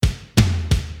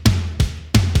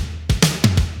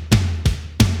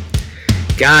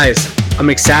Guys, I'm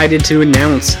excited to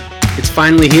announce it's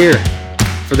finally here.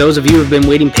 For those of you who have been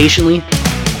waiting patiently,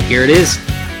 here it is.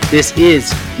 This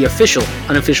is the official,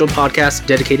 unofficial podcast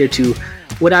dedicated to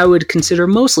what I would consider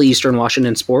mostly Eastern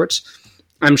Washington sports.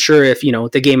 I'm sure if,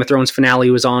 the Game of Thrones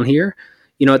finale was on here,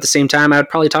 at the same time, I would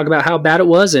probably talk about how bad it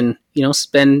was and,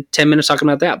 spend 10 minutes talking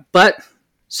about that. But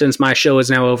since my show is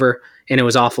now over and it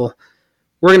was awful,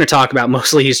 we're going to talk about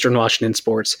mostly Eastern Washington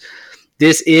sports.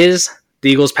 This is the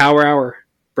Eagles Power Hour,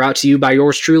 brought to you by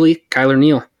yours truly, Kyler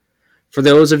Neal. For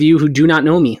those of you who do not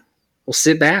know me, we'll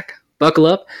sit back, buckle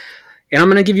up, and I'm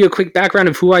going to give you a quick background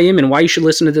of who I am and why you should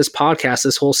listen to this podcast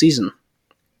this whole season.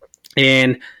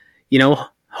 And,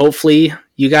 hopefully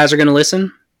you guys are going to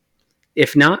listen.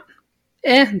 If not,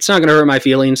 it's not going to hurt my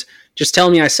feelings. Just tell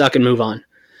me I suck and move on.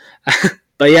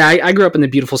 But yeah, I grew up in the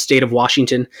beautiful state of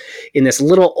Washington in this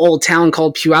little old town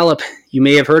called Puyallup. You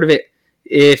may have heard of it.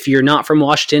 If you're not from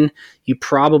Washington, you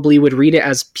probably would read it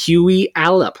as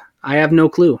Puyallup. I have no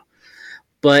clue.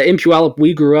 But in Puyallup,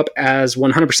 we grew up as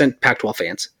 100% Pac-12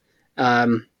 fans.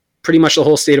 Pretty much the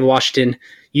whole state of Washington.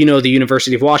 The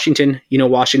University of Washington,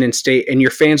 Washington State, and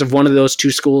you're fans of one of those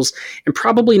two schools, and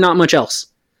probably not much else.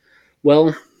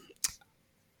 Well,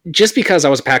 just because I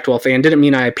was a Pac-12 fan didn't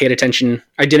mean I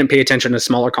didn't pay attention to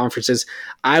smaller conferences.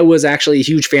 I was actually a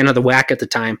huge fan of the WAC at the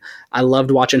time. I loved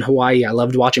watching Hawaii. I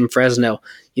loved watching Fresno,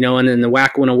 and then the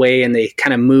WAC went away and they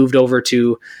kind of moved over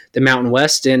to the Mountain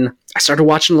West, and I started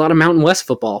watching a lot of Mountain West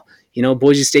football.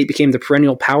 Boise State became the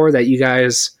perennial power that you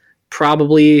guys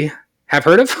probably have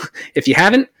heard of. If you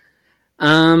haven't,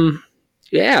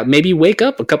 maybe wake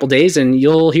up a couple days and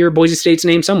you'll hear Boise State's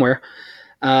name somewhere.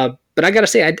 But I got to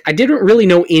say, I didn't really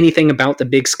know anything about the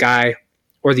Big Sky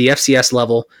or the FCS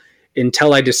level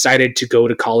until I decided to go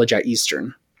to college at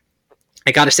Eastern.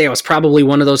 I got to say, I was probably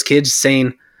one of those kids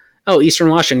saying, oh, Eastern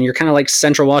Washington, you're kind of like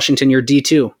Central Washington, you're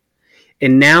D2.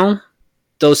 And now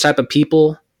those type of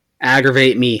people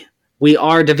aggravate me. We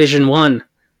are Division I.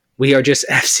 We are just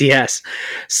FCS.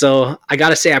 So I got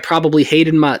to say, I probably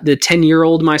hated the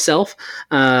 10-year-old myself.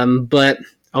 But,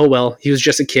 oh well, he was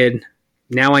just a kid.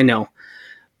 Now I know.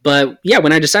 But yeah,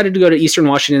 when I decided to go to Eastern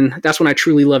Washington, that's when I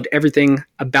truly loved everything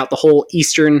about the whole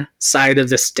eastern side of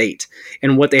the state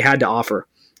and what they had to offer.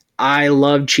 I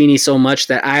loved Cheney so much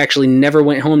that I actually never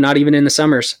went home, not even in the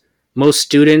summers. Most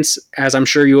students, as I'm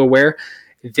sure you're aware,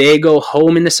 they go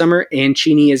home in the summer, and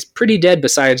Cheney is pretty dead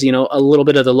besides, a little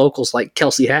bit of the locals like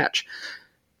Kelsey Hatch.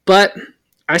 But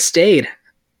I stayed.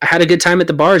 I had a good time at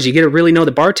the bars. You get to really know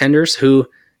the bartenders who,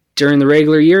 during the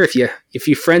regular year, if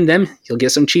you friend them, you'll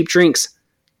get some cheap drinks.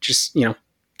 Just,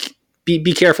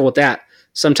 be careful with that.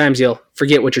 Sometimes you'll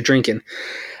forget what you're drinking.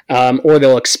 Or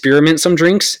they'll experiment some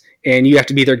drinks, and you have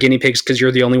to be their guinea pigs because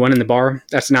you're the only one in the bar.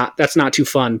 That's not too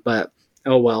fun, but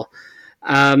oh well.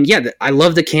 I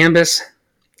love the campus.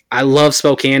 I love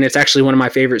Spokane. It's actually one of my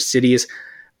favorite cities.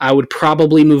 I would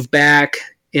probably move back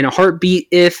in a heartbeat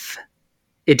if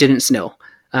it didn't snow.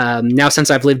 Now, since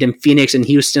I've lived in Phoenix and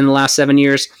Houston the last 7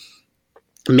 years,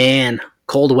 man,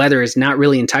 cold weather is not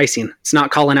really enticing. It's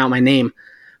not calling out my name,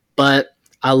 but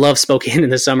I love Spokane in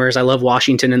the summers. I love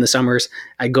Washington in the summers.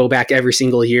 I go back every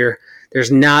single year.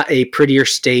 There's not a prettier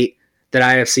state that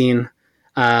I have seen,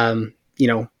 in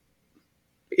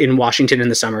Washington in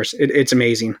the summers. It's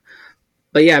amazing.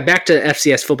 But yeah, back to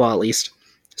FCS football at least.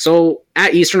 So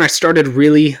at Eastern, I started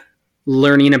really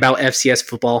learning about FCS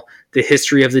football, the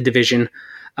history of the division,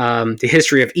 the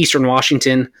history of Eastern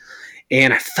Washington,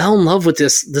 and I fell in love with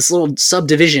this little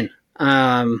subdivision.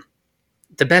 The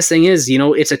best thing is,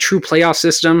 it's a true playoff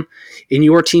system, and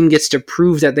your team gets to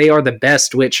prove that they are the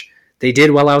best, which they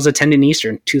did while I was attending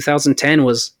Eastern. 2010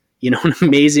 was, an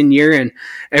amazing year, and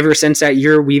ever since that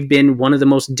year, we've been one of the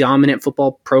most dominant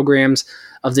football programs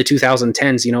of the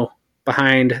 2010s,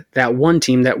 behind that one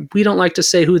team that we don't like to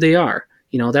say who they are.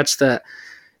 That's that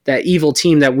evil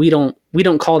team that we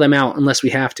don't call them out unless we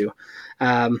have to.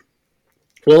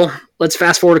 Well, let's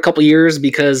fast forward a couple years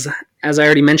because, as I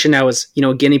already mentioned, I was,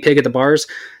 a guinea pig at the bars.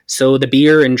 So the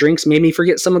beer and drinks made me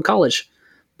forget some of college.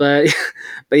 But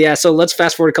yeah, so let's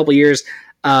fast forward a couple years.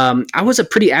 I was a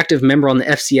pretty active member on the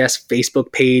FCS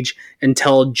Facebook page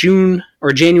until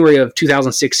January of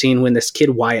 2016 when this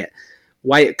kid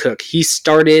Wyatt Cook, he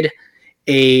started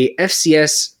a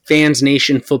FCS Fans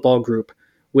Nation football group,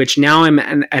 which now I'm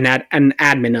an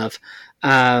admin of.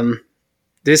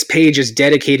 This page is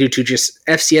dedicated to just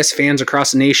FCS fans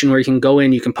across the nation where you can go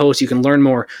in, you can post, you can learn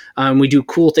more. We do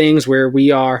cool things where we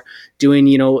are doing,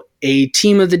 a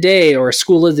team of the day or a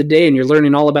school of the day, and you're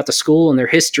learning all about the school and their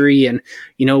history and,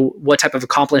 what type of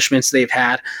accomplishments they've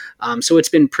had. So it's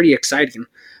been pretty exciting.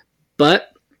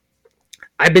 But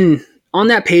I've been on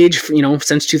that page,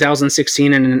 since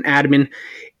 2016 and an admin.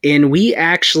 And we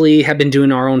actually have been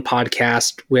doing our own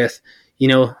podcast with,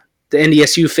 the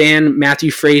NDSU fan,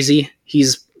 Matthew Frazee.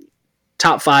 He's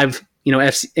top 5,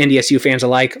 NDSU fans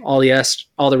alike. All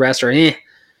the rest are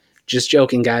just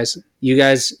joking, guys. You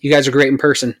guys are great in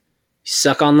person. You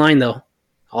suck online though.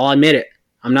 I'll admit it.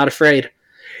 I'm not afraid.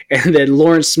 And then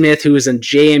Lawrence Smith, who is a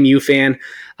JMU fan,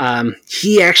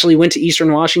 he actually went to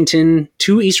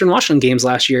two Eastern Washington games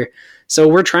last year. So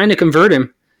we're trying to convert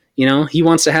him. He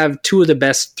wants to have 2 of the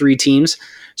best 3 teams.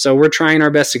 So we're trying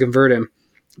our best to convert him.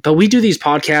 But we do these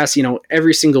podcasts,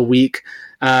 every single week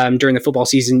during the football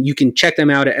season. You can check them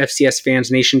out at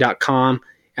fcsfansnation.com.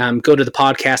 Go to the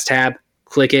podcast tab,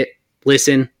 click it,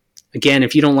 listen. Again,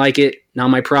 if you don't like it, not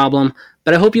my problem,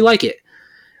 but I hope you like it.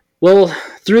 Well,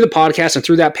 through the podcast and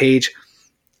through that page,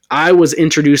 I was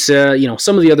introduced to,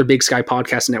 some of the other Big Sky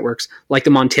podcast networks, like the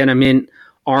Montana Mint,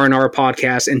 R&R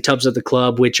podcast, and Tubs of the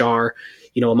Club, which are,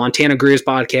 a Montana Grizz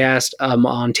podcast, a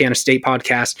Montana State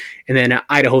podcast, and then an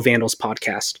Idaho Vandals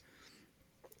podcast.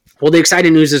 Well, the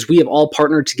exciting news is we have all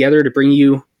partnered together to bring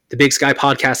you the Big Sky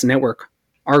Podcast Network.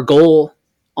 Our goal,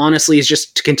 honestly, is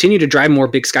just to continue to drive more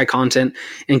Big Sky content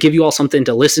and give you all something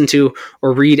to listen to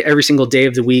or read every single day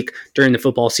of the week during the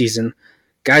football season.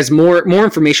 Guys, more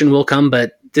information will come,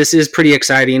 but this is pretty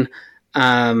exciting.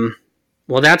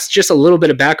 Well, that's just a little bit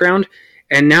of background,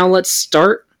 and now let's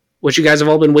start what you guys have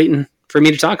all been waiting for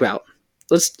me to talk about.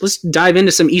 Let's dive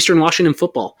into some Eastern Washington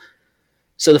football.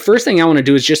 So the first thing I want to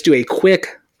do is just do a quick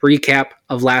recap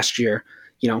of last year.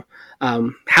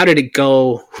 How did it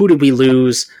go? Who did we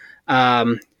lose?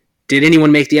 Did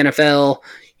anyone make the NFL?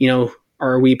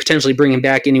 Are we potentially bringing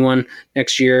back anyone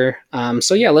next year?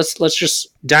 Let's just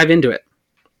dive into it.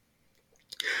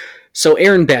 So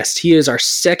Aaron Best, he is our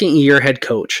second-year head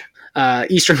coach.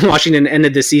 Eastern Washington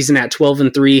ended the season at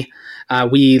 12-3.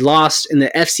 We lost in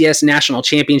the FCS National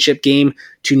Championship game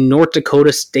to North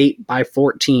Dakota State by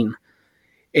 14.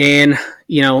 And,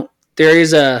 there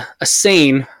is a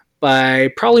saying by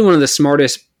probably one of the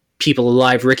smartest people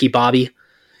alive, Ricky Bobby.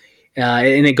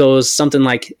 And it goes something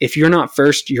like, if you're not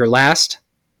first, you're last.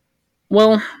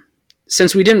 Well,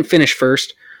 since we didn't finish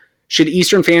first, should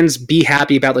Eastern fans be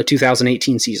happy about the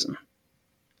 2018 season?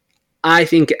 I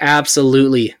think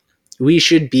absolutely. We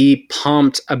should be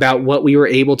pumped about what we were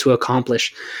able to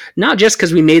accomplish. Not just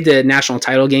because we made the national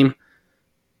title game,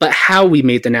 but how we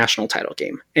made the national title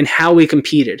game and how we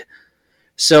competed.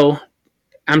 So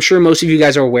I'm sure most of you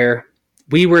guys are aware,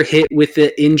 we were hit with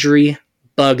the injury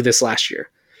bug this last year.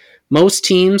 Most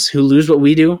teams who lose what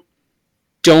we do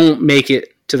don't make it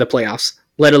to the playoffs,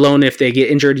 let alone if they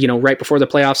get injured, right before the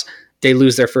playoffs, they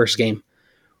lose their first game.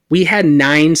 We had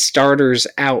 9 starters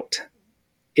out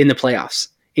in the playoffs,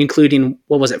 including,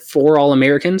 4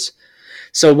 All-Americans?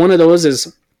 So one of those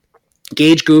is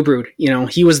Gage Gubrud.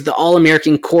 He was the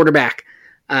All-American quarterback.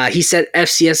 He set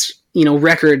FCS,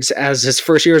 records as his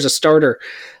first year as a starter.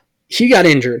 He got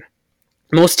injured.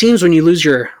 Most teams, when you lose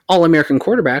your All-American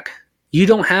quarterback, you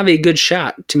don't have a good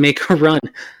shot to make a run.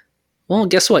 Well,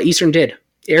 guess what? Eastern did.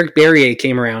 Eric Barrier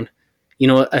came around.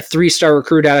 A 3-star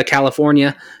recruit out of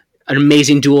California, an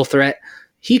amazing dual threat.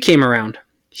 He came around.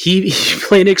 He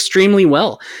played extremely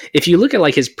well. If you look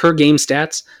at his per game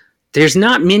stats, there's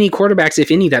not many quarterbacks,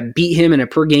 if any, that beat him in a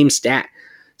per game stat.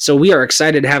 So we are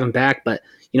excited to have him back. But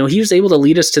he was able to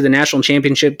lead us to the national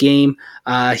championship game.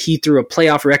 He threw a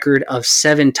playoff record of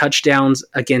 7 touchdowns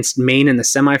against Maine in the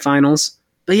semifinals.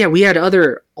 But yeah, we had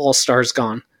other all-stars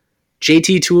gone.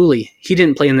 JT Tooley, he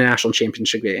didn't play in the national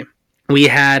championship game. We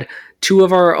had 2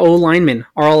 of our O-linemen,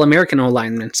 our All-American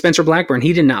O-linemen. Spencer Blackburn,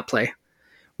 he did not play.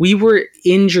 We were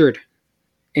injured.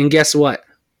 And guess what?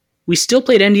 We still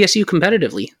played NDSU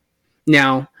competitively.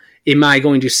 Now, am I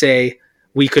going to say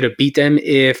we could have beat them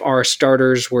if our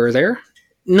starters were there?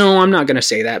 No, I'm not going to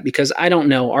say that because I don't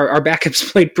know. Our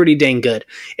backups played pretty dang good.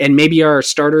 And maybe our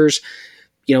starters,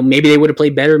 maybe they would have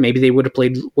played better. Maybe they would have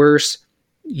played worse.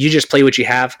 You just play what you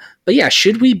have. But yeah,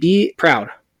 should we be proud?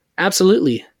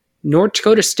 Absolutely. North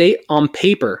Dakota State on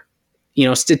paper,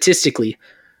 statistically,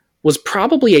 was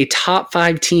probably a top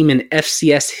 5 team in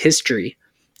FCS history.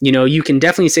 You can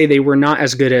definitely say they were not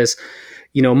as good as,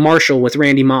 Marshall with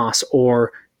Randy Moss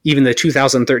or even the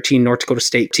 2013 North Dakota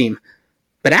State team.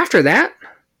 But after that,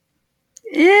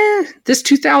 this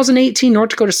 2018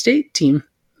 North Dakota State team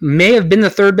may have been the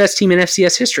 3rd best team in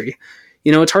FCS history.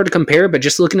 It's hard to compare, but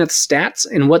just looking at the stats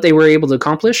and what they were able to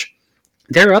accomplish,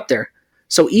 they're up there.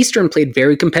 So Eastern played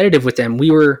very competitive with them.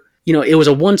 We were, it was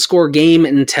a 1-score game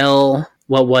until,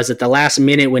 the last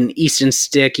minute when Easton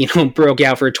Stick, broke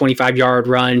out for a 25-yard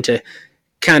run to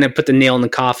kind of put the nail in the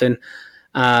coffin.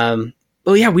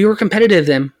 But yeah, we were competitive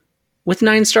then. with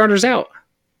 9 starters out.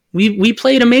 We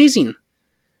played amazing.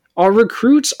 Our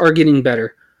recruits are getting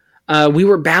better. We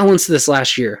were balanced this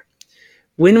last year.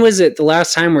 When was it the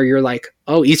last time where you're like,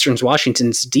 oh, Eastern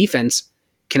Washington's defense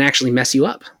can actually mess you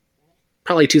up?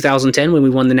 Probably 2010 when we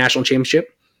won the national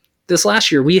championship. This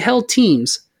last year, we held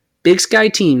teams, Big Sky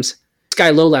teams, Sky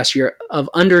Low last year, of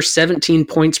under 17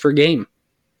 points per game.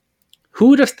 Who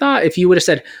would have thought if you would have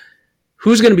said,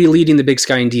 who's going to be leading the Big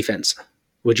Sky in defense?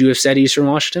 Would you have said Eastern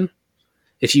Washington?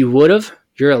 If you would have,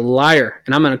 you're a liar,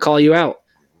 and I'm going to call you out.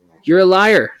 You're a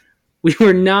liar. We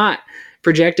were not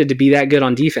projected to be that good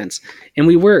on defense, and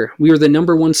we were. We were the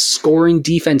number 1 scoring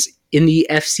defense in the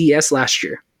FCS last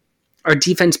year. Our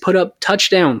defense put up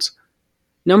touchdowns.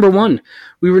 Number 1.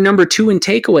 We were number 2 in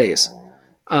takeaways.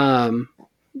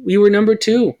 We were number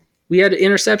 2. We had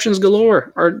interceptions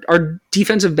galore. Our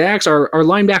defensive backs, our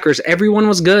linebackers, everyone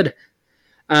was good.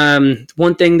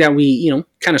 One thing that we,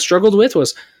 kind of struggled with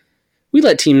was we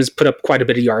let teams put up quite a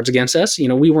bit of yards against us.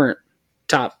 We weren't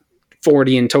top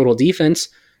 40 in total defense,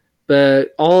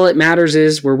 but all it matters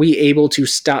is, were we able to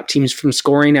stop teams from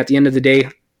scoring at the end of the day?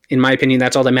 In my opinion,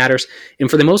 that's all that matters.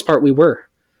 And for the most part, we were.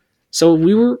 So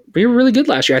we were really good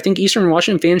last year. I think Eastern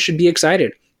Washington fans should be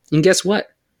excited. And guess what?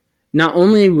 Not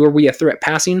only were we a threat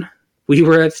passing, we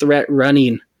were a threat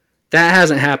running. That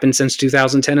hasn't happened since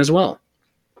 2010 as well.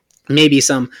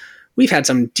 We've had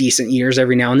some decent years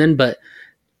every now and then, but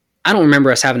I don't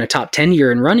remember us having a top 10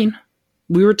 year in running.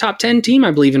 We were a top 10 team,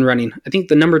 I believe, in running. I think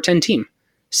the number 10 team.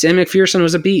 Sam McPherson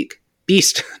was a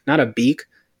beast, not a beak.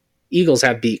 Eagles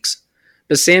have beaks.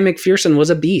 But Sam McPherson was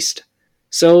a beast.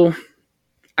 So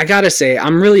I got to say,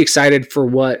 I'm really excited for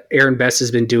what Aaron Best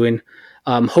has been doing.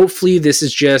 Hopefully this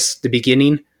is just the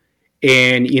beginning,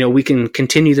 and we can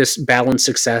continue this balanced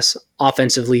success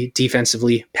offensively,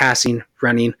 defensively, passing,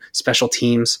 running, special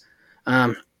teams.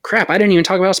 I didn't even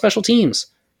talk about special teams.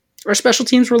 Our special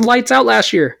teams were lights out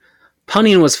last year.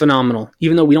 Punting was phenomenal,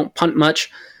 even though we don't punt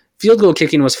much. Field goal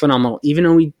kicking was phenomenal, even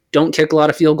though we don't kick a lot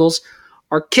of field goals.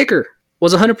 Our kicker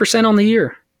was 100% on the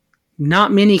year.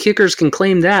 Not many kickers can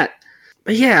claim that.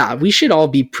 But yeah, we should all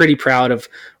be pretty proud of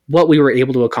what we were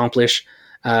able to accomplish.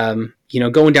 Going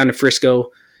down to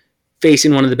Frisco,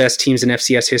 facing one of the best teams in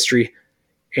FCS history,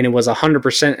 and it was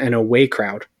 100% an away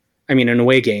crowd. An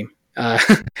away game.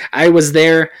 I was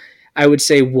there, I would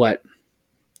say,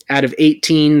 out of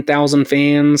 18,000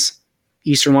 fans,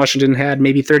 Eastern Washington had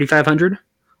maybe 3,500.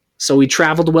 So we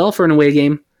traveled well for an away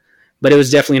game, but it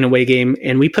was definitely an away game,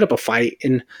 and we put up a fight.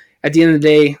 And at the end of the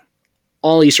day,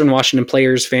 all Eastern Washington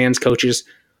players, fans, coaches,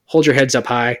 hold your heads up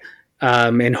high,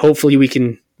 and hopefully we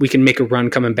can make a run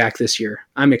coming back this year.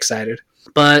 I'm excited.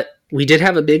 But we did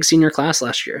have a big senior class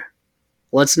last year.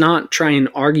 Let's not try and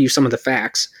argue some of the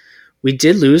facts. We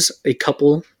did lose a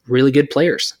couple really good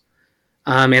players.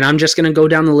 And I'm just going to go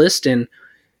down the list and,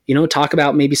 talk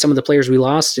about maybe some of the players we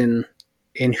lost and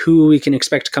who we can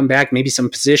expect to come back, maybe some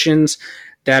positions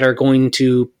that are going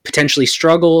to potentially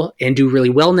struggle and do really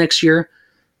well next year.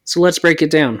 So let's break it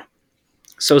down.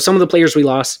 So some of the players we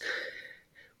lost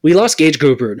Gage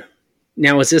Grubrud.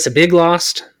 Now, is this a big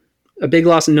loss? A big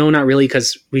loss? No, not really,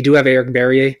 because we do have Eric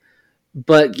Barrier.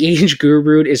 But Gage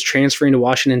Grubrud is transferring to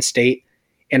Washington State,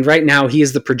 and right now he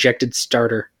is the projected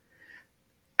starter.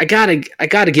 I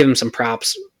gotta give him some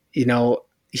props.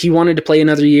 He wanted to play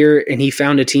another year, and he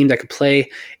found a team that could play.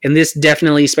 And this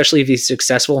definitely, especially if he's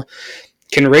successful,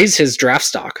 can raise his draft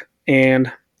stock.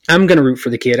 And I'm going to root for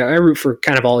the kid. I root for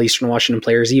kind of all Eastern Washington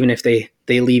players, even if they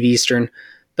leave Eastern.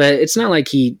 But it's not like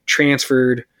he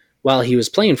transferred while he was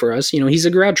playing for us. He's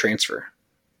a grad transfer.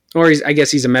 Or I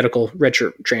guess he's a medical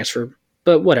redshirt transfer.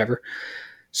 But whatever.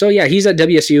 So yeah, he's at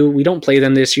WSU. We don't play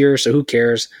them this year, so who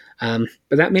cares? But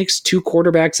that makes 2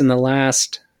 quarterbacks in the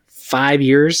last 5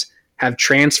 years have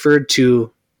transferred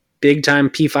to big-time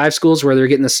P5 schools where they're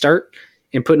getting the start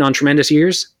and putting on tremendous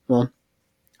years. Well,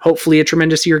 hopefully a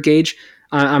tremendous year, Gage.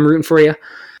 I'm rooting for you.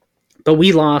 But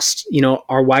we lost,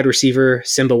 our wide receiver,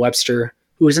 Simba Webster,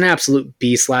 who was an absolute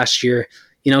beast last year.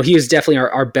 He was definitely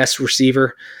our best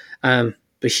receiver. But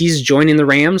he's joining the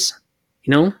Rams.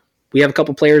 We have a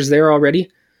couple players there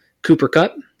already. Cooper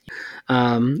Kupp.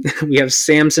 We have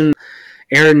Samson,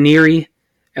 Aaron Neary.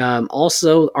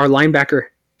 Also, our linebacker,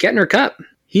 Kettner Kupp.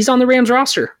 He's on the Rams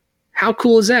roster. How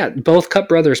cool is that? Both Kupp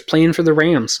brothers playing for the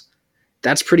Rams.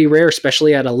 That's pretty rare,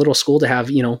 especially at a little school, to have,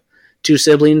 2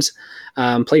 siblings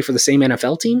play for the same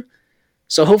NFL team.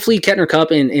 So hopefully Kettner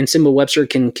Kupp and Simba Webster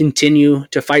can continue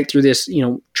to fight through this,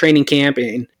 training camp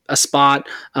in a spot,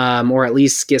 or at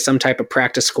least get some type of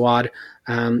practice squad.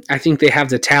 I think they have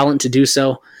the talent to do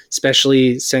so,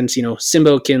 especially since,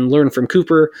 Simba can learn from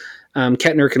Cooper,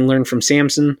 Kettner can learn from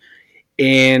Samson,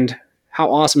 and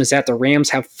How awesome is that? The Rams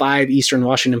have 5 Eastern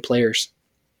Washington players.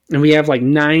 And we have like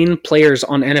 9 players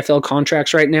on NFL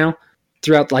contracts right now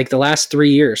throughout like the last 3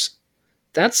 years.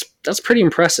 That's pretty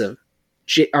impressive.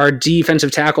 Our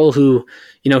defensive tackle, who,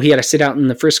 he had to sit out in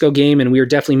the Frisco game, and we were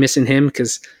definitely missing him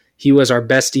because he was our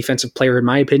best defensive player in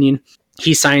my opinion.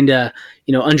 He signed a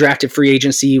undrafted free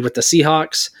agency with the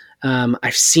Seahawks.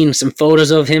 I've seen some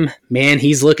photos of him. Man,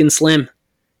 he's looking slim.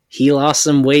 He lost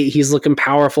some weight. He's looking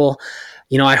powerful.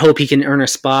 I hope he can earn a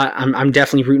spot. I'm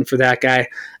definitely rooting for that guy.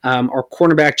 Our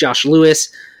cornerback, Josh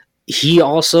Lewis, he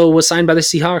also was signed by the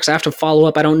Seahawks. I have to follow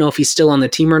up. I don't know if he's still on the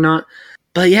team or not.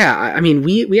 But yeah, I mean,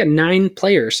 we had 9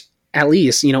 players, at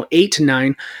least, 8 to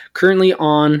 9, currently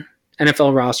on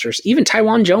NFL rosters. Even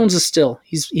Taiwan Jones is still.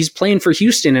 He's playing for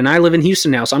Houston, and I live in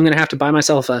Houston now, so I'm going to have to buy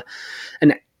myself a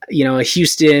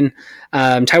Houston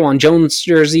Taiwan Jones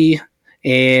jersey,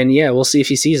 and yeah, we'll see if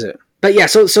he sees it. But yeah,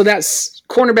 so that's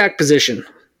cornerback position.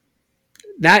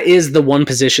 That is the one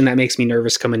position that makes me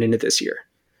nervous coming into this year.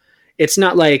 It's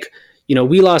not like,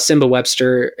 we lost Simba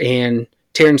Webster and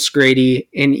Terrence Grady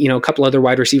and, a couple other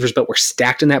wide receivers, but we're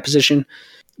stacked in that position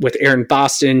with Aaron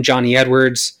Boston, Johnny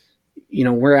Edwards.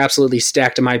 We're absolutely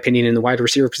stacked, in my opinion, in the wide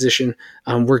receiver position.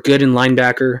 We're good in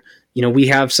linebacker. We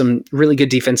have some really good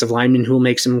defensive linemen who will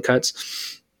make some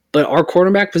cuts. But our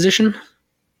quarterback position,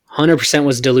 100%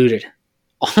 was diluted.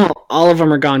 All of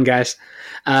them are gone, guys.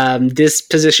 This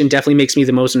position definitely makes me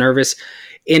the most nervous.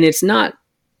 And it's not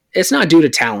due to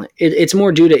talent. It's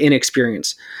more due to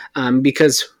inexperience.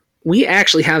 Because we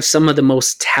actually have some of the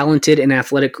most talented and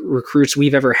athletic recruits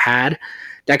we've ever had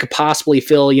that could possibly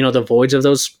fill, the voids of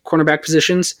those cornerback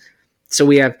positions. So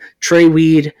we have Trey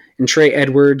Weed and Trey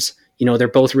Edwards. They're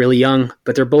both really young,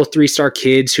 but they're both 3-star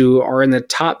kids who are in the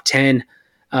top 10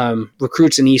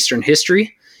 recruits in Eastern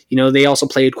history. They also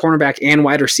played cornerback and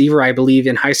wide receiver, I believe,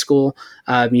 in high school.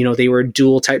 They were a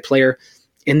dual type player,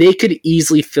 and they could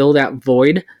easily fill that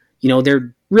void.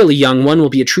 They're really young. One will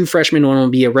be a true freshman, one will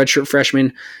be a redshirt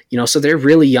freshman. So they're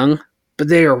really young, but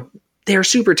they are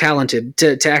super talented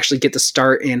to actually get the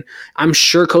start. And I'm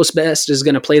sure Coach Best is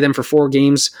going to play them for 4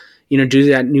 games. Do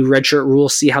that new redshirt rule,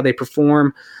 see how they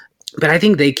perform. But I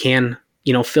think they can,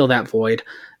 fill that void.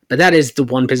 But that is the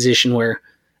one position where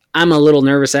I'm a little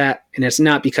nervous at, and it's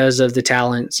not because of the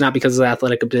talent. It's not because of the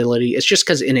athletic ability. It's just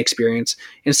because of inexperience.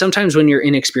 And sometimes when you're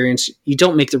inexperienced, you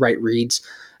don't make the right reads.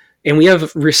 And we have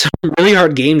some really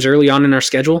hard games early on in our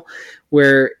schedule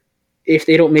where if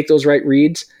they don't make those right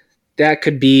reads, that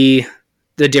could be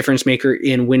the difference maker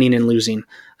in winning and losing,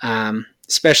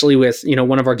 especially with,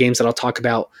 one of our games that I'll talk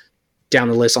about down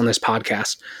the list on this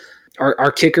podcast.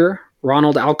 Our kicker,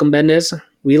 Ronald Alcambendez,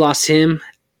 we lost him.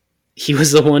 He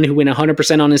was the one who went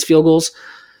 100% on his field goals.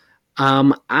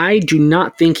 I do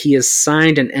not think he has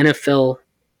signed an NFL,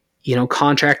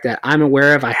 contract that I'm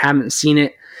aware of. I haven't seen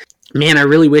it. Man, I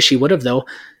really wish he would have, though.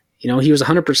 He was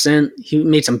 100%. He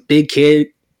made some big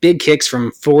kicks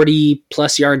from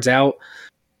 40-plus yards out.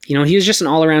 He was just an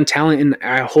all-around talent, and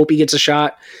I hope he gets a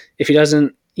shot. If he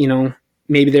doesn't,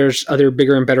 maybe there's other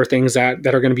bigger and better things that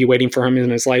are going to be waiting for him in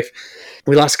his life.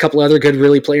 We lost a couple other good,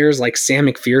 really players like Sam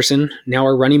McPherson. Now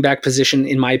our running back position,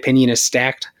 in my opinion, is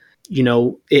stacked.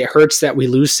 It hurts that we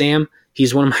lose Sam.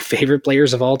 He's one of my favorite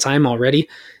players of all time already.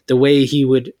 The way he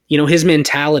would, his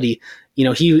mentality,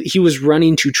 he was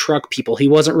running to truck people. He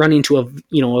wasn't running to,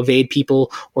 evade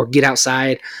people or get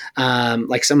outside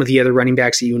like some of the other running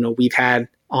backs that, we've had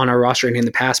on our roster in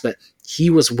the past, but he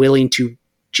was willing to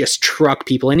just truck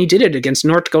people, and he did it against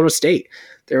North Dakota State.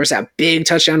 There was that big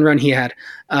touchdown run he had.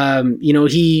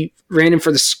 He ran in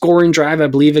for the scoring drive, I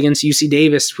believe, against UC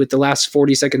Davis with the last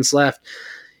 40 seconds left.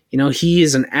 He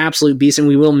is an absolute beast, and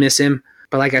we will miss him.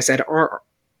 But like I said, our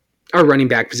running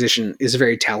back position is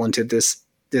very talented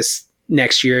this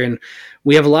next year, and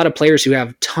we have a lot of players who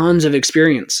have tons of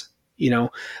experience.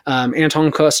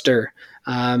 Anton Custer.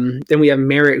 Then we have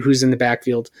Merritt, who's in the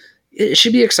backfield. It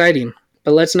should be exciting,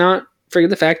 but let's not forget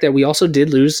the fact that we also did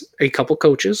lose a couple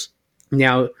coaches.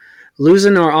 Now,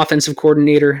 losing our offensive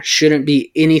coordinator shouldn't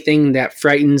be anything that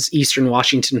frightens Eastern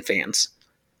Washington fans.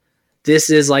 This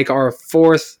is like our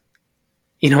 4th,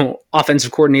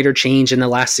 offensive coordinator change in the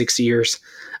last 6 years.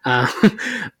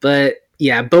 But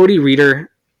yeah, Bodie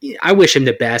Reeder, I wish him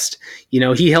the best.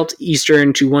 He helped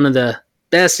Eastern to one of the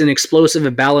best and explosive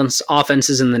and balanced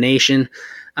offenses in the nation.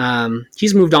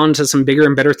 He's moved on to some bigger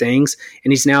and better things,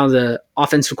 and he's now the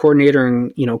offensive coordinator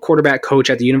and quarterback coach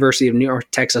at the University of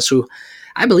North Texas, who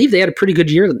I believe they had a pretty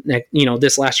good year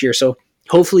this last year. So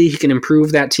hopefully he can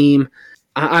improve that team.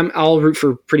 I'll root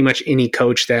for pretty much any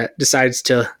coach that decides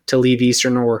to leave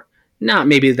Eastern, or not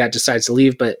maybe that decides to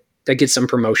leave, but that gets some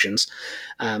promotions.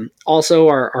 Also,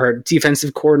 our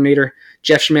defensive coordinator,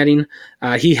 Jeff Schmedding,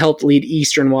 he helped lead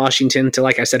Eastern Washington to,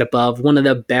 like I said above, one of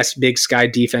the best Big Sky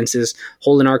defenses,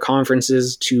 holding our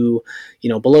conferences to,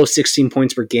 below 16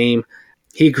 points per game.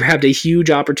 He grabbed a huge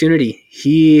opportunity.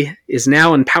 He is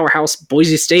now in powerhouse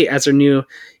Boise State as our new,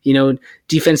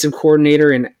 defensive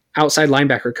coordinator and outside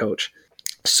linebacker coach.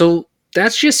 So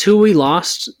that's just who we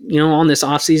lost, on this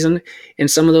offseason.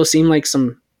 And some of those seem like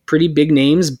some pretty big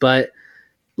names, but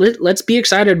let's be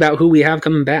excited about who we have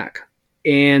coming back.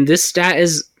 And this stat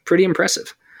is pretty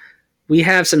impressive. We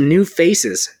have some new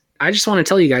faces. I just want to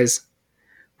tell you guys,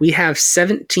 we have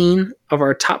 17 of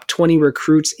our top 20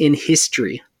 recruits in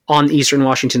history on Eastern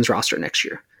Washington's roster next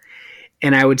year.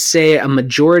 And I would say a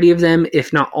majority of them,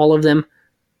 if not all of them,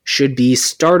 should be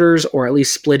starters or at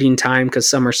least splitting time because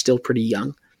some are still pretty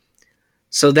young.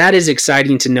 So that is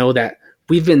exciting to know that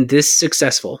we've been this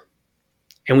successful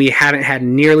and we haven't had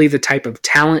nearly the type of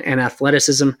talent and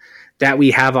athleticism that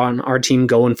we have on our team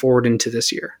going forward into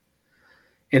this year.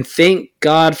 And thank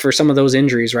God for some of those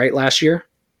injuries, right? Last year,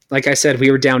 like I said, we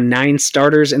were down 9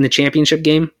 starters in the championship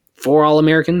game, 4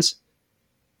 All-Americans.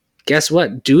 Guess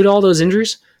what? Due to all those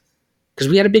injuries, because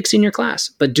we had a big senior class,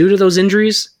 but due to those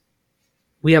injuries,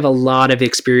 we have a lot of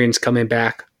experience coming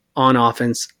back on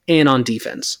offense and on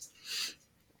defense.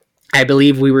 I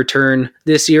believe we return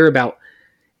this year about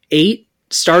 8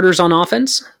 starters on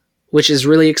offense, which is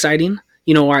really exciting,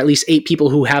 or at least 8 people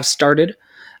who have started.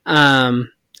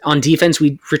 On defense,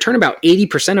 we return about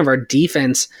 80% of our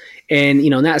defense, and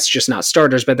that's just not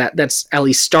starters, but that's at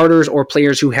least starters or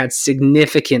players who had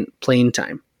significant playing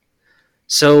time.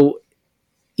 So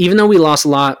even though we lost a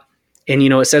lot, and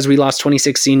it says we lost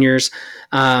 26 seniors,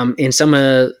 and some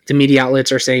of the media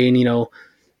outlets are saying,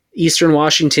 Eastern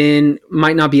Washington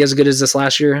might not be as good as this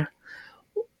last year.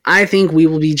 I think we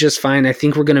will be just fine. I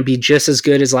think we're going to be just as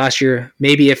good as last year,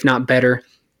 maybe if not better,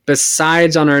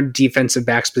 besides on our defensive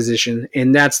backs position,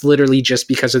 and that's literally just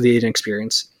because of the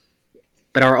inexperience.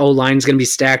 But our O-line is going to be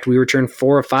stacked. We returned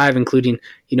 4 of 5, including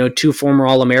 2 former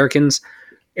All-Americans.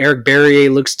 Eric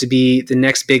Barrier looks to be the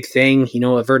next big thing,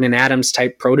 a Vernon Adams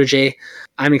type protege.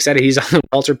 I'm excited. He's on the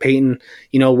Walter Payton,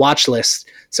 watch list.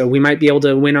 So we might be able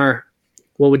to win our,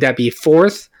 what would that be,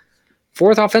 fourth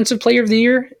offensive player of the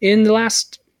year in the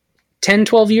last 10,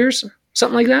 12 years,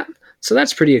 something like that. So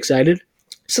that's pretty excited.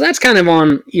 So that's kind of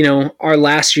on, our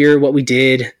last year, what we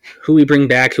did, who we bring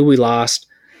back, who we lost.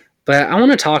 But I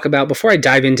want to talk about, before I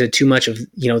dive into too much of,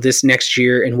 this next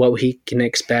year and what we can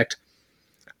expect,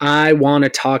 I want to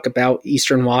talk about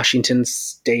Eastern Washington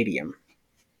Stadium.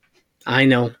 I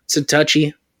know, it's a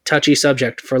touchy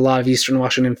subject for a lot of Eastern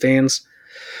Washington fans.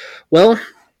 Well,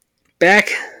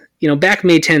 back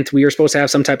May 10th, we were supposed to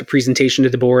have some type of presentation to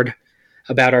the board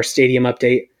about our stadium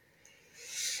update.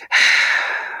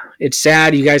 It's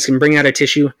sad. You guys can bring out a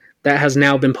tissue. That has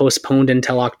now been postponed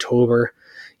until October.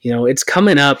 It's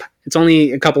coming up. It's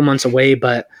only a couple months away,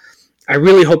 but I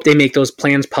really hope they make those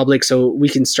plans public so we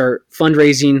can start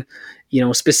fundraising,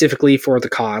 specifically for the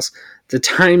cause. The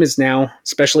time is now,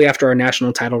 especially after our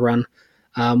national title run.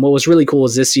 What was really cool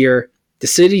is this year, the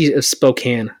city of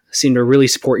Spokane seemed to really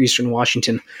support Eastern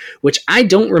Washington, which I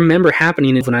don't remember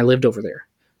happening when I lived over there.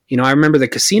 I remember the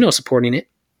casino supporting it,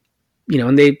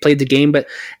 and they played the game, but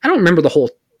I don't remember the whole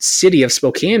city of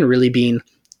Spokane really being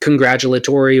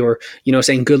congratulatory or,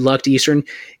 saying good luck to Eastern.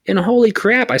 And holy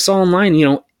crap, I saw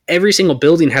online, every single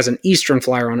building has an Eastern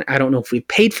flyer on it. I don't know if we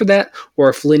paid for that or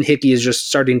if Lynn Hickey is just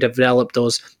starting to develop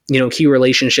those, key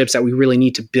relationships that we really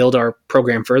need to build our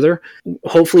program further.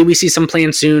 Hopefully we see some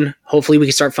plans soon. Hopefully we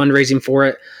can start fundraising for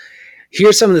it.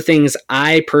 Here's some of the things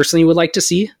I personally would like to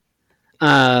see.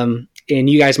 And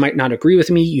you guys might not agree with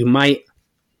me. You might.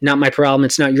 Not my problem.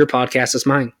 It's not your podcast. It's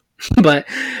mine. But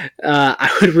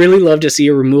I would really love to see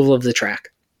a removal of the track.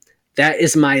 That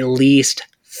is my least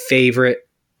favorite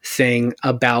thing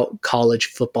about college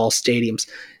football stadiums.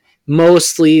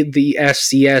 Mostly the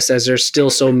FCS, as there's still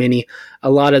so many. A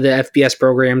lot of the FBS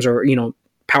programs or,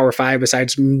 Power 5,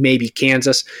 besides maybe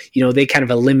Kansas, they kind of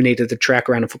eliminated the track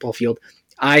around a football field.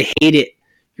 I hate it.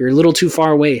 You're a little too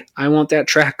far away. I want that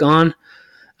track gone.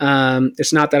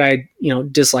 It's not that I,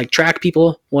 dislike track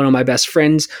people. One of my best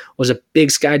friends was a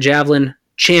Big Sky Javelin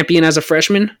champion as a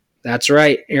freshman. That's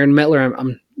right. Aaron Metler,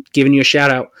 I'm giving you a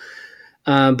shout out.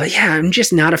 But yeah, I'm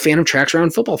just not a fan of tracks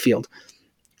around football field.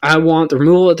 I want the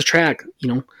removal of the track,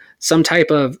 some type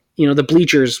of, the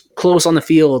bleachers close on the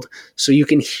field so you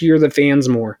can hear the fans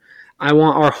more. I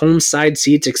want our home side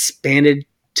seats expanded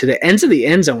to the ends of the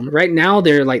end zone. Right now,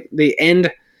 they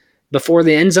end before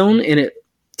the end zone, and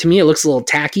to me, it looks a little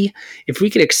tacky. If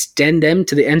we could extend them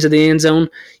to the ends of the end zone,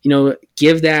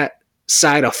 give that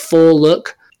side a full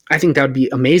look, I think that would be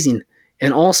amazing.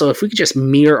 And also, if we could just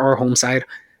mirror our home side,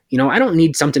 I don't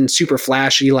need something super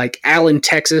flashy like Allen,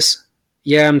 Texas.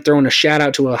 Yeah, I'm throwing a shout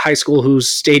out to a high school whose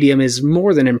stadium is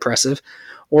more than impressive,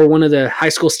 or one of the high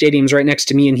school stadiums right next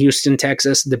to me in Houston,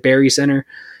 Texas, the Barry Center.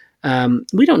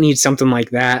 We don't need something like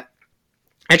that.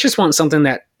 I just want something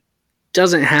that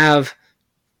doesn't have,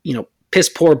 piss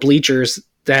poor bleachers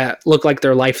that look like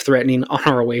they're life threatening on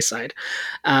our away side.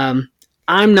 I'm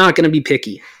not going to be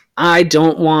picky. I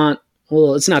don't want,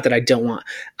 well, it's not that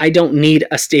I don't need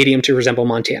a stadium to resemble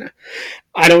Montana.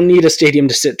 I don't need a stadium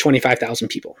to sit 25,000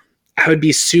 people. I would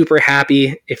be super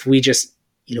happy if we just,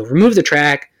 remove the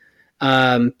track,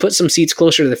 put some seats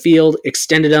closer to the field,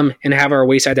 extended them, and have our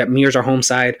away side that mirrors our home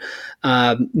side.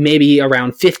 Maybe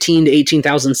around 15 to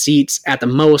 18,000 seats at the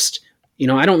most.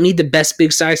 I don't need the best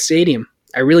big size stadium.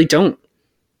 I really don't.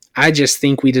 I just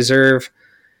think we deserve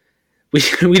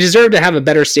to have a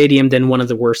better stadium than one of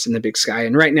the worst in the Big Sky.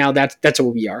 And right now, that's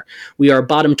what we are. We are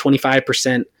bottom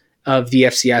 25% of the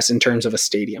FCS in terms of a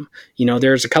stadium.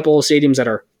 There's a couple of stadiums that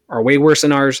are way worse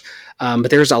than ours, but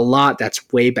there's a lot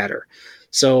that's way better.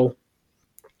 So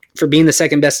for being the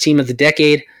second best team of the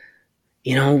decade,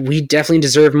 we definitely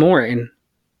deserve more. And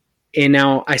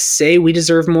now I say we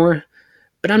deserve more,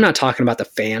 but I'm not talking about the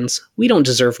fans. We don't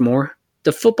deserve more.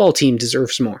 The football team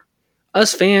deserves more.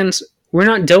 Us fans, we're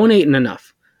not donating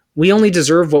enough. We only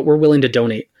deserve what we're willing to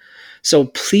donate. So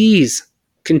please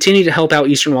continue to help out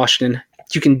Eastern Washington.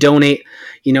 You can donate,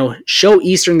 show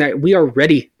Eastern that we are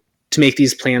ready to make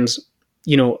these plans,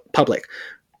 public.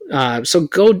 So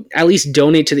go at least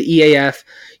donate to the EAF,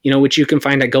 which you can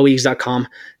find at goeags.com.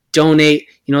 Donate,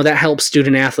 that helps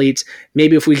student athletes.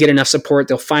 Maybe if we get enough support,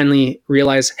 they'll finally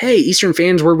realize, hey, Eastern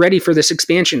fans, we're ready for this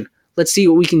expansion. Let's see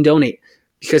what we can donate.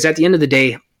 Because at the end of the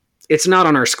day, it's not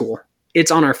on our school. It's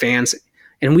on our fans.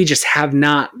 And we just have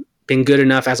not been good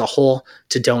enough as a whole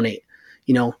to donate.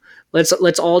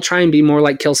 Let's all try and be more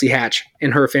like Kelsey Hatch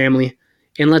and her family,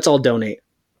 and let's all donate.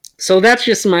 So that's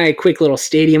just my quick little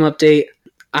stadium update.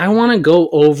 I want to go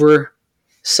over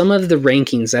some of the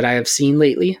rankings that I have seen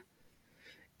lately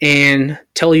and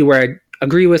tell you where I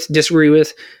agree with, disagree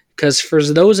with, because for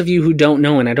those of you who don't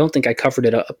know, and I don't think I covered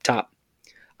it up top,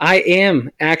 I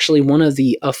am actually one of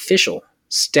the official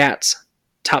stats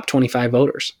top 25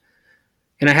 voters.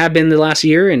 And I have been the last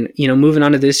year, and, moving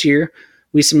on to this year,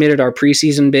 we submitted our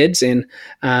preseason bids, and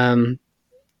I'm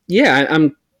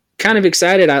kind of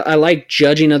excited. I like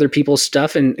judging other people's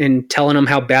stuff and telling them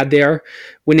how bad they are,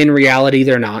 when in reality,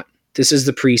 they're not. This is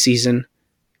the preseason.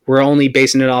 We're only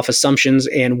basing it off assumptions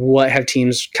and what have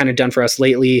teams kind of done for us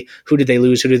lately. Who did they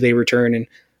lose? Who did they return? And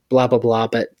blah, blah, blah.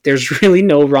 But there's really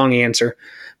no wrong answer.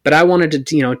 But I wanted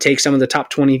to, take some of the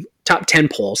top 10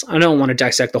 polls. I don't want to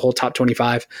dissect the whole top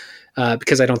 25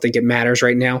 because I don't think it matters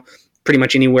right now. Pretty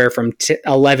much anywhere from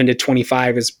 11 to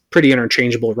 25 is pretty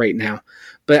interchangeable right now.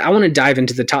 But I want to dive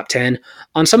into the top 10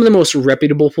 on some of the most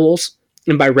reputable polls.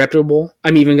 And by reputable,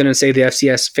 I'm even going to say the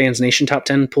FCS Fans Nation top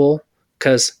 10 poll,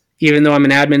 because even though I'm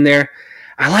an admin there,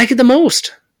 I like it the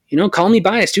most. Call me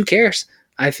biased. Who cares?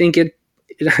 I think it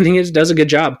does a good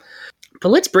job. But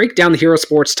let's break down the Hero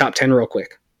Sports top 10 real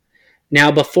quick.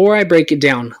 Now, before I break it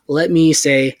down, let me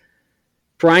say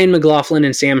Brian McLaughlin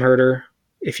and Sam Herder,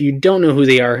 if you don't know who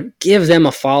they are, give them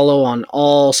a follow on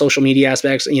all social media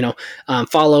aspects.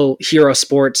 Follow Hero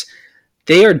Sports.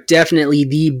 They are definitely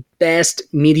the best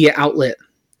media outlet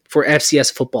for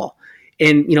FCS football.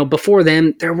 And, before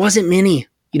them, there wasn't many.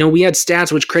 We had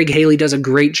Stats, which Craig Haley does a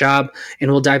great job, and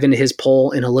we'll dive into his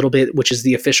poll in a little bit, which is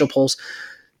the official polls.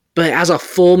 But as a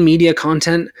full media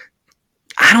content,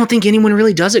 I don't think anyone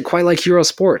really does it quite like Hero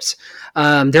Sports.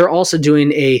 They're also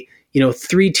doing a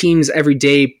 3 teams every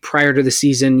day prior to the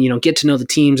season, get to know the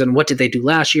teams and what did they do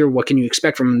last year? What can you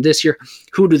expect from them this year?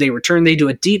 Who do they return? They do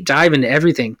a deep dive into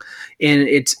everything, and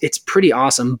it's pretty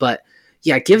awesome. But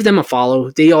yeah, give them a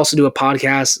follow. They also do a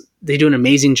podcast. They do an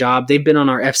amazing job. They've been on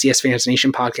our FCS Fans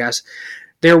Nation podcast.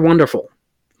 They're wonderful.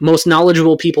 Most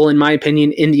knowledgeable people, in my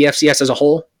opinion, in the FCS as a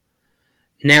whole.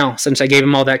 Now, since I gave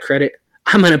them all that credit,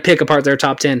 I'm going to pick apart their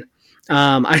top 10.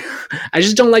 I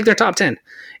just don't like their top 10.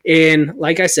 And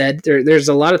like I said, there's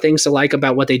a lot of things to like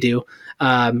about what they do.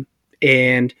 And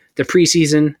the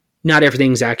preseason, not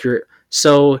everything's accurate.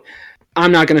 So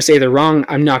I'm not going to say they're wrong.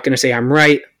 I'm not going to say I'm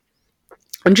right.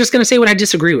 I'm just going to say what I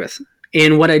disagree with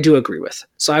and what I do agree with.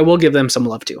 So I will give them some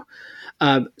love too.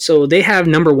 So they have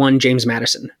number 1, James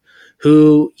Madison,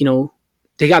 who,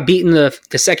 they got beaten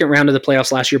the second round of the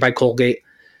playoffs last year by Colgate.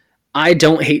 I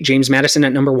don't hate James Madison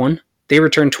at number 1. They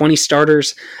returned 20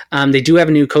 starters. They do have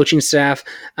a new coaching staff.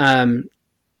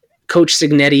 Coach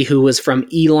Signetti, who was from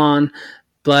Elon,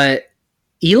 but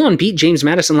Elon beat James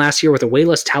Madison last year with a way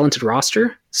less talented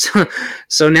roster.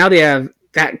 So now they have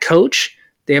that coach.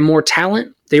 They have more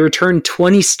talent. They returned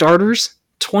 20 starters.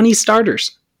 20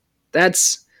 starters.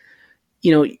 That's,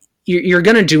 you're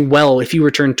going to do well if you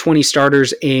return 20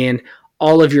 starters and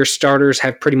all of your starters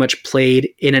have pretty much played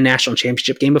in a national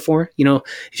championship game before.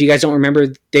 If you guys don't remember,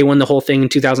 they won the whole thing in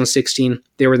 2016.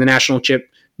 They were the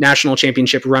national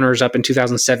championship runners up in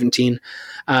 2017.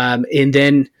 And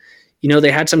then,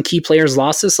 they had some key players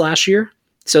lost this last year,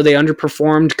 so they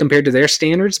underperformed compared to their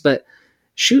standards. But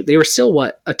shoot, they were still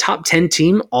a top 10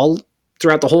 team all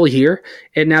throughout the whole year,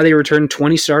 and now they returned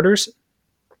 20 starters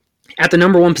at the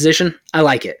number one position. I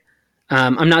like it.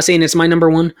 I'm not saying it's my number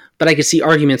one, but I can see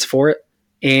arguments for it,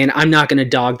 and I'm not going to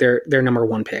dog their number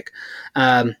one pick.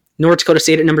 North Dakota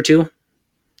State at number two.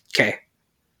 Okay.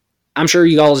 I'm sure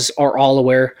you guys are all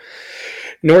aware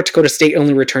North Dakota State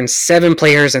only returned 7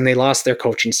 players, and they lost their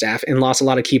coaching staff and lost a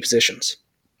lot of key positions.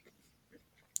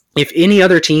 If any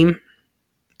other team,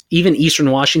 even Eastern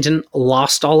Washington,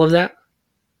 lost all of that,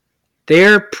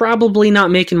 they're probably not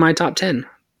making my top 10.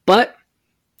 But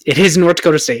it is North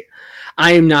Dakota State.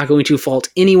 I am not going to fault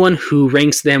anyone who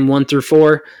ranks them 1 through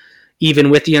 4, even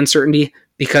with the uncertainty,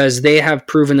 because they have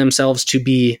proven themselves to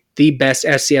be the best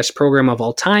FCS program of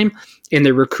all time, and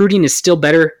their recruiting is still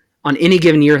better on any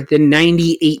given year than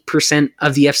 98%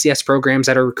 of the FCS programs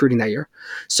that are recruiting that year.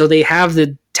 So they have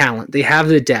the talent, they have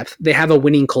the depth, they have a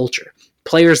winning culture.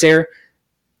 Players there,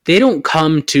 they don't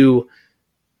come to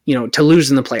lose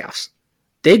in the playoffs.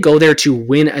 They go there to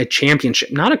win a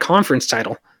championship, not a conference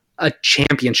title, a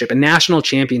championship, a national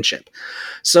championship.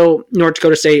 So North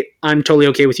Dakota State, I'm totally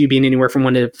okay with you being anywhere from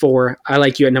 1 to 4. I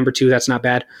like you at number 2. That's not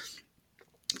bad.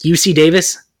 UC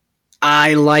Davis,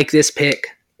 I like this pick.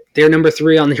 They're number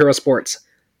 3 on the Hero Sports.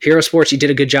 Hero Sports, you did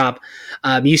a good job.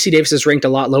 UC Davis is ranked a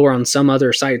lot lower on some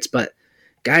other sites, but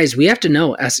guys, we have to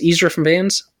know, as Eastern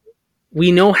fans,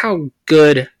 we know how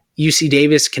good UC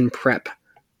Davis can prep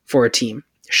for a team.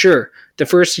 Sure, the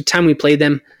first time we played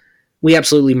them, we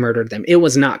absolutely murdered them. It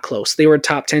was not close. They were a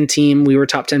top 10 team. We were a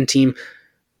top 10 team.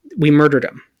 We murdered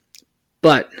them.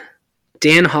 But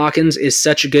Dan Hawkins is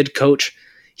such a good coach.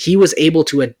 He was able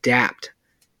to adapt.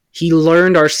 He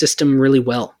learned our system really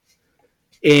well.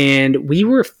 And we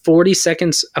were a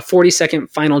 40-second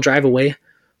final drive away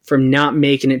from not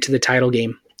making it to the title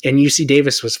game. And UC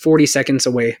Davis was 40 seconds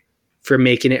away from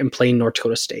making it and playing North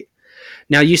Dakota State.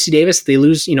 Now, UC Davis, they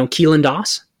lose, Keelan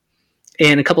Doss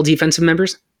and a couple defensive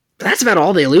members. But that's about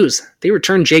all they lose. They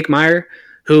return Jake Meyer,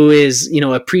 who is,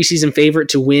 a preseason favorite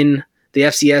to win the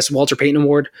FCS Walter Payton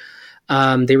Award.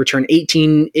 They return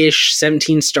 18-ish,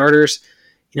 17 starters.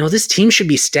 This team should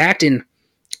be stacked, and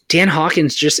Dan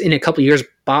Hawkins just in a couple years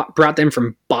brought them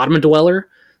from bottom dweller.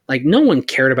 Like, no one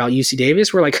cared about UC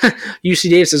Davis. We're like, UC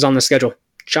Davis is on the schedule.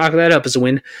 Chalk that up as a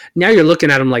win. Now you're looking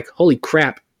at them like, holy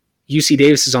crap, UC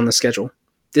Davis is on the schedule.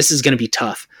 This is going to be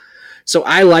tough. So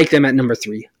I like them at number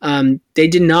 3. They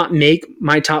did not make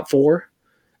my top 4.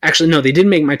 Actually, no, they didn't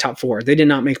make my top 4. They did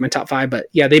not make my top 5, but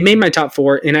yeah, they made my top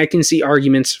 4, and I can see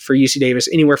arguments for UC Davis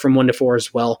anywhere from 1 to 4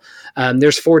 as well.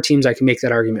 There's 4 teams I can make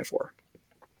that argument for.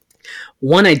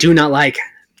 One I do not like,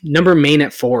 number Maine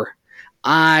at 4.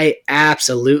 I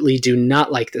absolutely do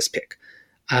not like this pick.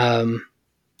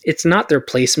 It's not their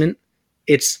placement.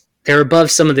 They're above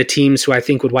some of the teams who I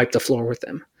think would wipe the floor with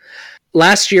them.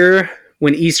 Last year,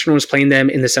 when Eastern was playing them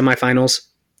in the semifinals,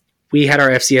 we had our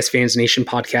FCS Fans Nation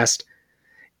podcast.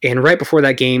 And right before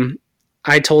that game,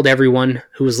 I told everyone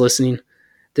who was listening,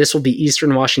 this will be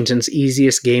Eastern Washington's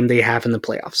easiest game they have in the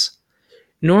playoffs.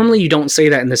 Normally, you don't say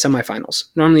that in the semifinals.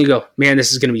 Normally, you go, man,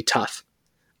 this is going to be tough.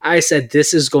 I said,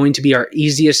 this is going to be our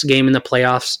easiest game in the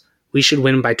playoffs. We should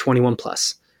win by 21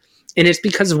 plus. And it's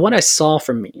because of what I saw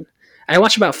from Maine. I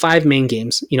watched about 5 Maine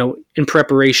games, in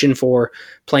preparation for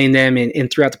playing them and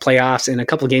throughout the playoffs and a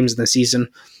couple of games in the season.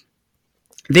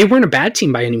 They weren't a bad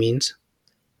team by any means,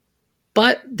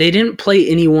 but they didn't play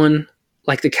anyone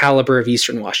like the caliber of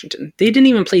Eastern Washington. They didn't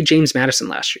even play James Madison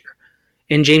last year.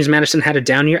 And James Madison had a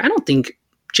down year. I don't think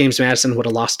James Madison would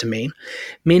have lost to Maine.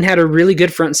 Maine had a really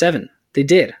good front 7. They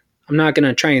did. I'm not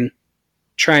going to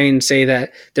try and say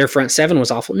that their front 7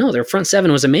 was awful. No, their front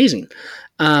 7 was amazing.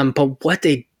 But what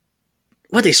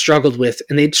they struggled with,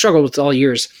 and they struggled with all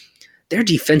years, their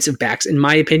defensive backs, in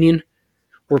my opinion,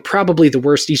 were probably the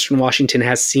worst Eastern Washington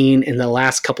has seen in the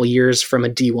last couple years from a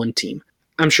D1 team.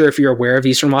 I'm sure if you're aware of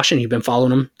Eastern Washington, you've been following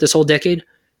them this whole decade.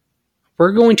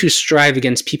 We're going to strive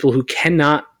against people who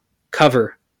cannot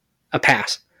cover a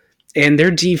pass. And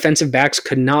their defensive backs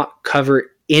could not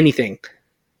cover anything.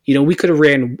 We could have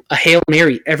ran a Hail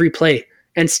Mary every play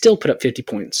and still put up 50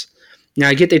 points. Now,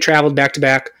 I get they traveled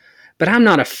back-to-back, but I'm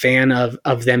not a fan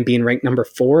of them being ranked number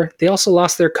 4. They also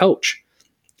lost their coach.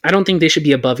 I don't think they should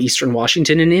be above Eastern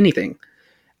Washington in anything.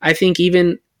 I think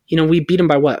even, we beat them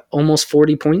by what? Almost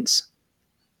 40 points?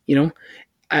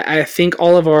 I think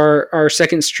all of our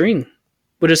second string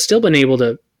would have still been able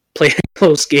to play a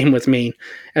close game with Maine,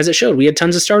 as it showed. We had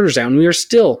tons of starters out, and we were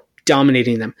still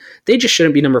dominating them. They just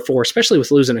shouldn't be number 4, especially with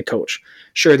losing a coach.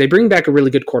 Sure, they bring back a really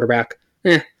good quarterback.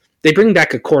 They bring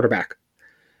back a quarterback.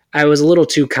 I was a little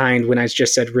too kind when I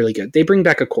just said really good. They bring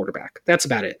back a quarterback. That's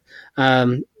about it.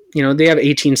 They have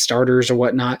 18 starters or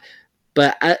whatnot,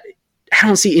 but I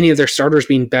don't see any of their starters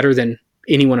being better than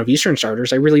any one of Eastern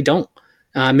starters. I really don't.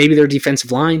 Maybe their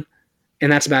defensive line, and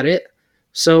that's about it.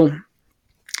 So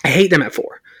I hate them at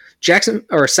 4.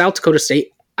 South Dakota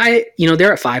State,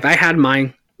 they're at 5. I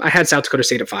had South Dakota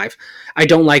State at 5. I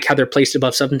don't like how they're placed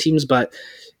above 7 teams, but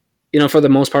for the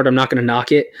most part, I'm not going to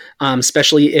knock it,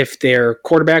 especially if their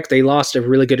quarterback, they lost a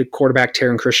really good quarterback,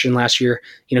 Taron Christian, last year.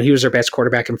 He was their best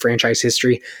quarterback in franchise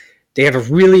history. They have a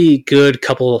really good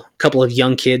couple of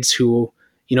young kids who,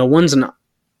 one's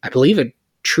I believe a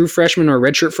true freshman or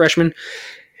a redshirt freshman.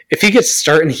 If he gets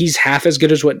started and he's half as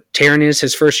good as what Taron is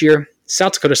his first year,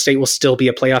 South Dakota State will still be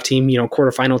a playoff team,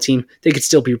 quarterfinal team. They could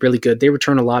still be really good. They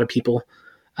return a lot of people.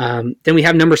 Then we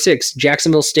have number 6,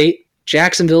 Jacksonville State.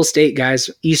 Jacksonville State, guys.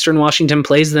 Eastern Washington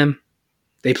plays them.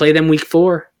 They play them week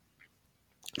 4.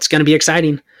 It's going to be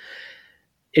exciting.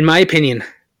 In my opinion,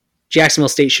 Jacksonville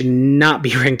State should not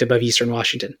be ranked above Eastern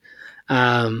Washington.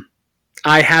 I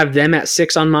have them at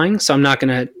 6 on mine, so I'm not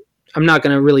going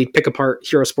to really pick apart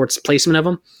Hero Sports' placement of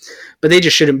them, but they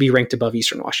just shouldn't be ranked above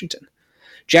Eastern Washington.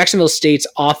 Jacksonville State's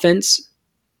offense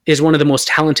is one of the most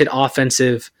talented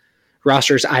offensive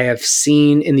rosters I have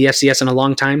seen in the FCS in a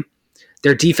long time.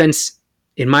 Their defense,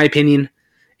 in my opinion,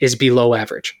 is below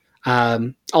average.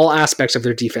 All aspects of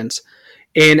their defense.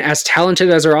 And as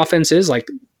talented as their offense is, like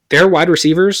their wide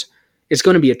receivers, it's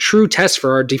going to be a true test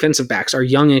for our defensive backs, our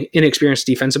young, inexperienced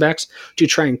defensive backs, to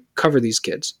try and cover these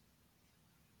kids.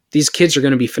 These kids are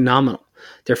going to be phenomenal.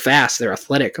 They're fast. They're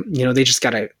athletic. They just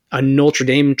got a Notre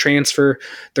Dame transfer.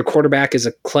 Their quarterback is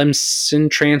a Clemson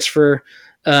transfer.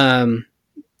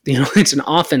 It's an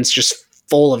offense just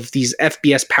full of these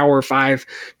FBS Power 5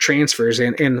 transfers,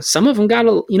 and some of them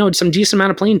got some decent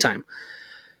amount of playing time.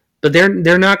 But they're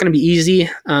not going to be easy,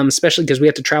 especially because we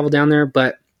have to travel down there.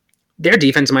 But their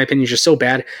defense, in my opinion, is just so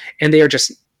bad, and they are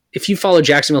just. If you follow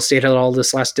Jacksonville State at all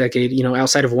this last decade,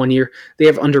 outside of 1 year, they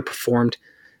have underperformed.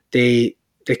 They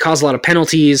cause a lot of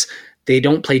penalties. They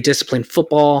don't play disciplined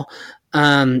football.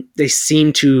 They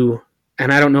seem to,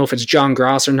 and I don't know if it's John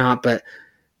Gross or not, but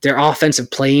their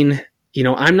offensive playing.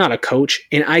 I'm not a coach,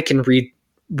 and I can read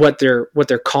what they're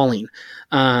calling,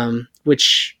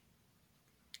 which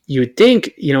you would think,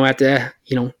 at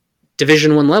the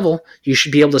Division I level, you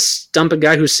should be able to stump a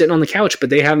guy who's sitting on the couch, but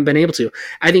they haven't been able to.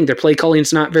 I think their play calling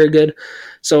is not very good.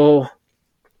 So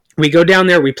we go down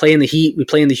there, we play in the heat, we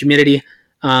play in the humidity.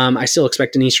 I still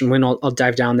expect an Eastern win. I'll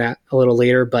dive down that a little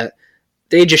later, but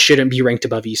they just shouldn't be ranked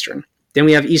above Eastern. Then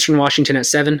we have Eastern Washington at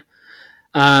 7.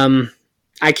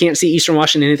 I can't see Eastern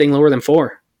Washington anything lower than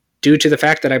 4 due to the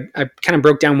fact that I kind of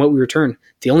broke down what we return.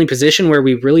 The only position where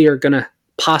we really are going to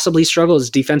possibly struggle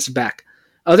is defensive back.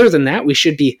 Other than that, we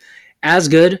should be as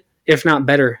good, if not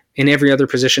better, in every other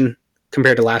position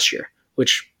compared to last year,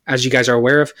 which, as you guys are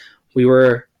aware of, we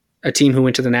were a team who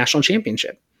went to the national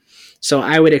championship. So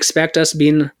I would expect us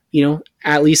being,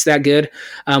 at least that good.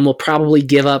 We'll probably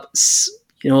give up,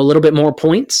 a little bit more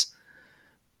points,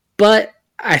 but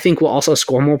I think we'll also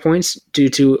score more points due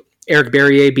to Eric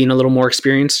Barrier being a little more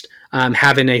experienced,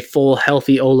 having a full,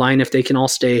 healthy O-line. If they can all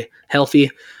stay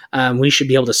healthy, we should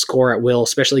be able to score at will,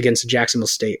 especially against Jacksonville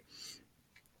State.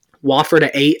 Wofford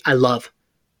at 8, I love.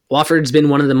 Wofford's been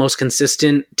one of the most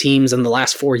consistent teams in the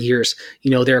last 4 years.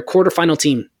 They're a quarterfinal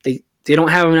team. They don't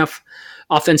have enough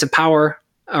offensive power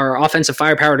or offensive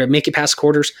firepower to make it past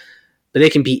quarters, but they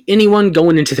can beat anyone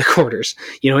going into the quarters.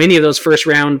 Any of those first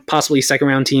round, possibly second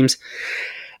round teams.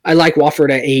 I like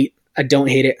Wofford at 8. I don't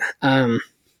hate it.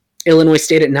 Illinois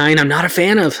State at 9, I'm not a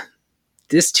fan of.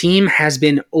 This team has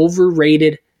been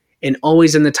overrated and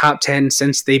always in the top 10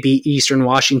 since they beat Eastern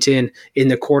Washington in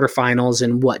the quarterfinals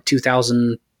in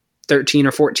 2013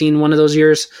 or 14, one of those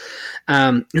years.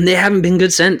 And they haven't been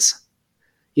good since.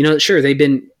 Sure, they've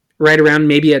been right around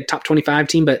maybe a top 25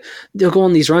 team, but they'll go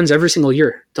on these runs every single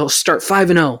year. They'll start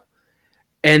 5-0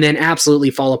 and then absolutely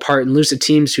fall apart and lose to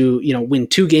teams who, win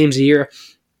 2 games a year.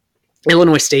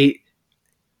 Illinois State,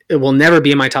 it will never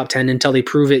be in my top 10 until they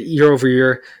prove it year over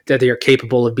year that they are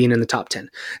capable of being in the top 10.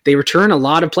 They return a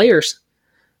lot of players,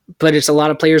 but it's a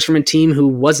lot of players from a team who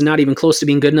was not even close to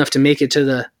being good enough to make it to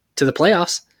the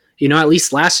playoffs. At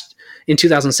least in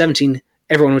 2017,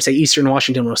 everyone would say Eastern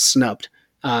Washington was snubbed.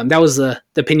 That was the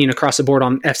opinion across the board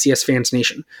on FCS Fans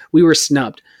Nation. We were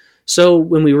snubbed. So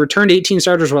when we returned 18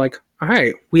 starters, we're like, all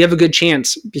right, we have a good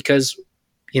chance because,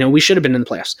 we should have been in the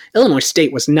playoffs. Illinois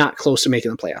State was not close to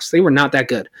making the playoffs. They were not that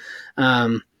good.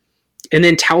 And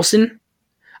then Towson,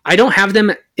 I don't have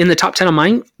them in the top 10 of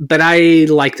mine, but I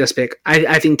like this pick.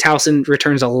 I think Towson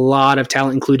returns a lot of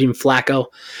talent, including Flacco.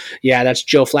 Yeah, that's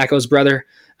Joe Flacco's brother.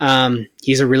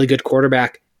 He's a really good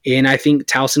quarterback, and I think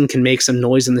Towson can make some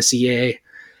noise in the CAA.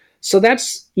 So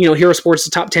that's, Hero Sports,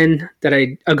 the top 10 that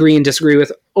I agree and disagree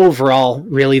with. Overall,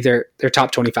 really, their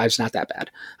top 25 is not that bad.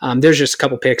 There's just a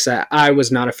couple picks that I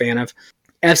was not a fan of.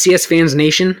 FCS Fans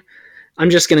Nation, I'm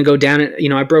just going to go down.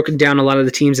 I broke down a lot of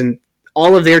the teams, and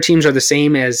all of their teams are the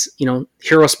same as,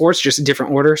 Hero Sports, just a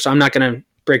different order. So I'm not going to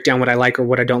break down what I like or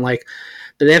what I don't like.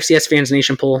 But the FCS Fans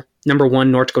Nation poll, number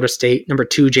 1, North Dakota State. Number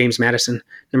 2, James Madison.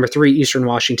 Number 3, Eastern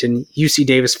Washington. UC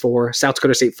Davis 4. South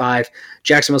Dakota State 5.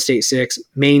 Jacksonville State 6.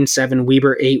 Maine 7.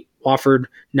 Weber 8. Wofford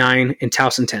 9. And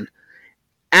Towson 10.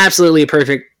 Absolutely a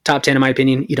perfect top 10 in my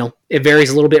opinion. It varies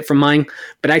a little bit from mine,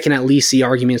 but I can at least see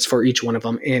arguments for each one of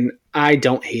them, and I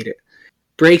don't hate it.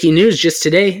 Breaking news just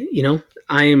today,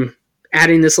 I am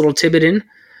adding this little tidbit in,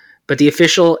 but the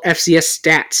official FCS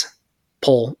stats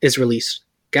poll is released.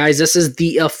 Guys, this is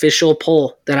the official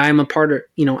poll that I'm a part of,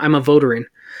 I'm a voter in.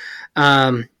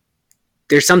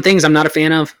 There's some things I'm not a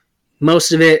fan of.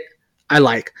 Most of it I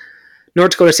like.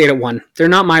 North Dakota State at 1. They're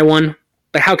not my one,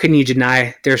 but how can you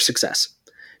deny their success?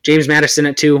 James Madison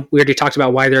at 2. We already talked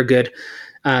about why they're good.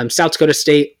 South Dakota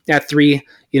State at 3.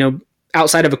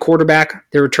 Outside of a quarterback,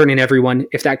 they're returning everyone.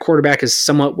 If that quarterback is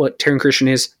somewhat what Taryn Christian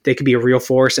is, they could be a real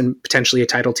force and potentially a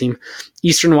title team.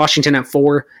 Eastern Washington at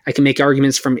 4. I can make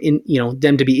arguments from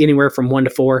them to be anywhere from 1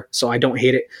 to 4, so I don't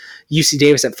hate it. UC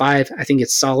Davis at 5. I think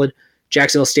it's solid.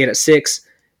 Jacksonville State at 6.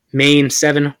 Maine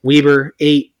 7. Weber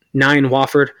 8. 9.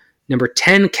 Wofford. Number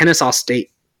 10, Kennesaw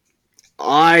State.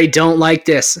 I don't like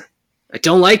this. I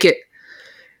don't like it.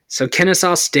 So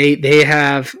Kennesaw State, they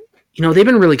have, they've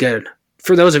been really good.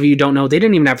 For those of you who don't know, they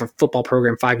didn't even have a football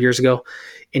program 5 years ago.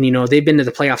 And, they've been to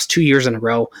the playoffs 2 years in a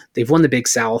row. They've won the Big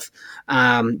South.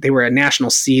 They were a national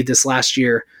seed this last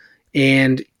year.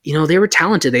 And, they were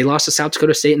talented. They lost to South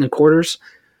Dakota State in the quarters.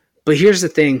 But here's the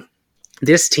thing.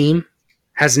 This team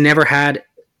has never had,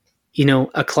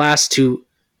 a class to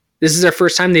 – this is their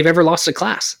first time they've ever lost a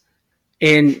class.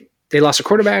 And they lost a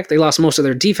quarterback. They lost most of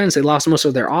their defense. They lost most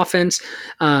of their offense.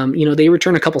 They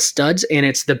return a couple studs, and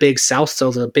it's the Big South.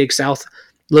 So the Big South,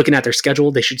 looking at their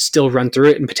schedule, they should still run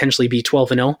through it and potentially be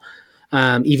 12-0,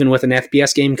 even with an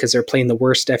FBS game because they're playing the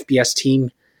worst FBS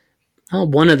team.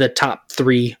 One of the top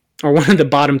 3 or one of the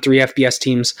bottom 3 FBS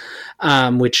teams,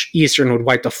 which Eastern would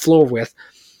wipe the floor with.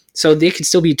 So they could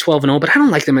still be 12-0, but I don't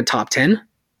like them at top 10.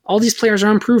 All these players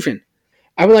are unproven.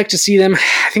 I would like to see them.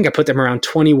 I think I put them around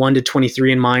 21 to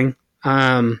 23 in mine.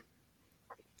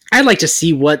 I'd like to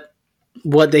see what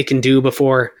they can do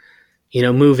before,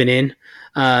 moving in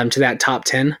to that top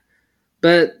 10.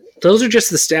 But those are just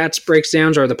the stats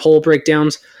breakdowns or the poll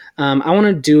breakdowns. I want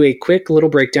to do a quick little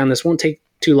breakdown. This won't take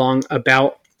too long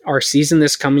about our season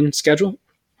this coming schedule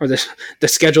or the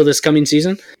schedule this coming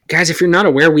season. Guys, if you're not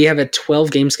aware, we have a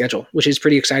 12-game schedule, which is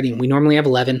pretty exciting. We normally have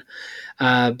 11,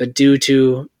 but due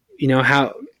to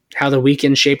how the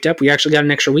weekend shaped up, we actually got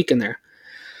an extra week in there.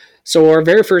 So our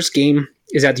very first game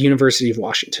is at the University of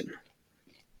Washington.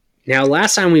 Now,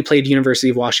 last time we played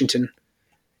University of Washington,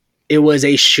 it was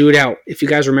a shootout. If you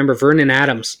guys remember, Vernon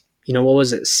Adams,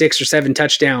 6 or 7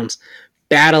 touchdowns,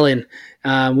 battling.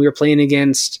 We were playing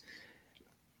against,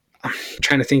 I'm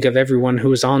trying to think of everyone who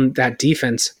was on that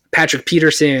defense. Patrick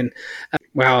Peterson.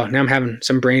 Wow, now I'm having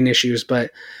some brain issues, but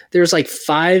there's like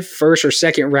 5 first or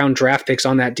second round draft picks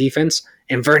on that defense,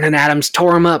 and Vernon Adams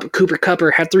tore him up. Cooper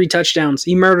Kupper had 3 touchdowns.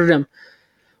 He murdered him.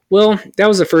 Well, that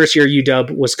was the first year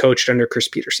UW was coached under Chris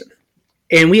Peterson.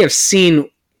 And we have seen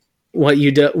what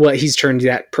he's turned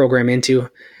that program into.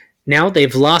 Now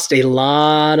they've lost a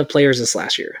lot of players this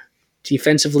last year.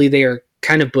 Defensively, they are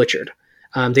kind of butchered.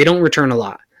 They don't return a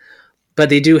lot. But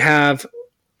they do have,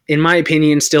 in my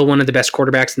opinion, still one of the best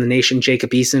quarterbacks in the nation, Jacob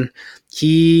Eason.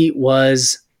 He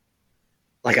was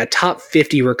like a top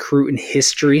 50 recruit in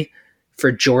history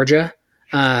for Georgia.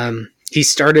 He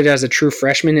started as a true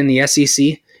freshman in the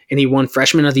SEC, and he won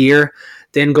Freshman of the Year.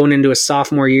 Then going into his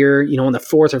sophomore year, on the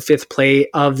 4th or 5th play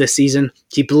of the season,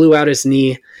 he blew out his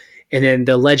knee. And then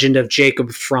the legend of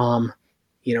Jacob Fromm,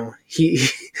 he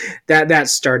that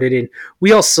started. And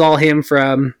we all saw him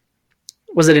from,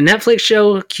 was it a Netflix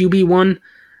show, QB1,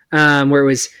 where it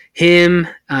was him,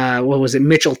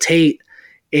 Mitchell Tate,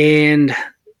 and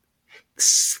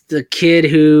the kid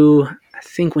who I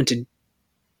think went to,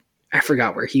 I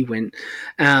forgot where he went.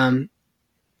 And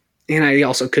I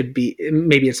also could be,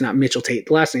 maybe it's not Mitchell Tate.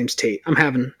 The last name's Tate. I'm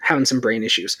having some brain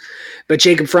issues. But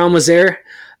Jacob Fromm was there.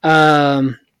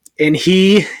 And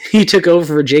he took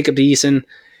over for Jacob Eason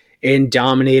and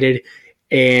dominated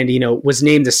and, was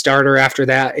named the starter after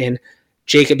that. And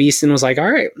Jacob Easton was like,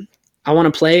 all right, I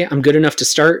want to play. I'm good enough to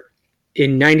start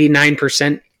in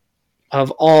 99%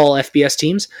 of all FBS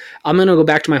teams. I'm going to go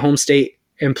back to my home state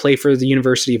and play for the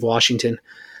University of Washington.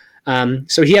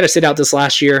 So he had to sit out this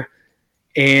last year,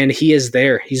 and he is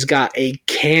there. He's got a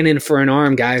cannon for an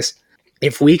arm, guys.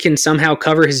 If we can somehow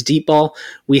cover his deep ball,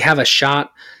 we have a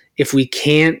shot. If we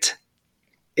can't,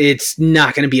 it's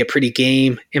not going to be a pretty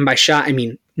game. And by shot, I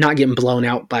mean not getting blown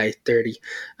out by 30.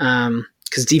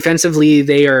 Because defensively,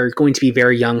 they are going to be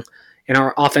very young. And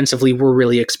our offensively, we're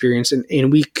really experienced.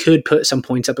 And we could put some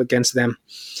points up against them.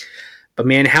 But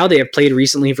man, how they have played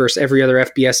recently versus every other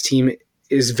FBS team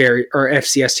or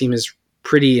FCS team is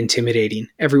pretty intimidating.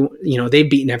 They've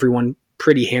beaten everyone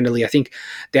pretty handily. I think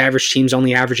the average team's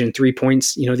only averaging 3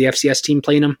 points, the FCS team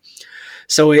playing them.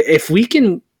 So if we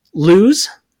can lose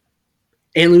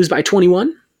and lose by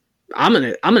 21, I'm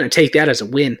gonna take that as a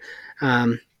win.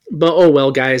 But oh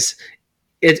well, guys,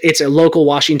 it's a local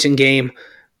Washington game.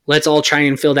 Let's all try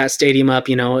and fill that stadium up.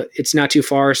 It's not too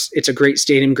far. It's a great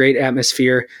stadium, great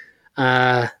atmosphere.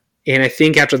 And I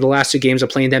think after the last two games of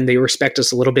playing them, they respect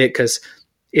us a little bit because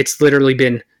it's literally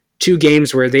been 2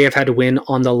 games where they have had to win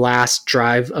on the last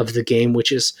drive of the game,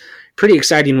 which is pretty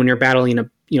exciting when you're battling a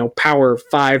Power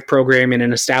 5 program and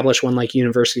an established one like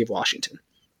University of Washington.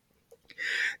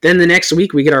 Then the next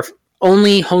week, we get our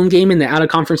only home game in the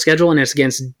out-of-conference schedule, and it's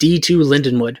against D2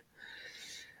 Lindenwood.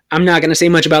 I'm not going to say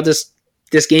much about this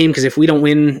game because if we don't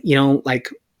win,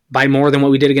 by more than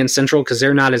what we did against Central, because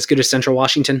they're not as good as Central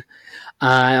Washington,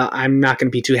 I'm not going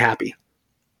to be too happy.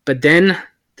 But then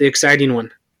the exciting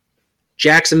one,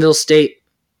 Jacksonville State.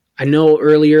 I know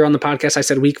earlier on the podcast I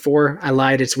said week 4. I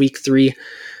lied. It's week 3.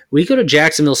 We go to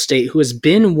Jacksonville State, who has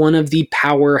been one of the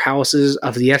powerhouses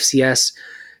of the FCS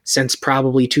since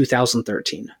probably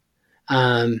 2013.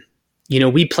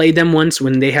 We played them once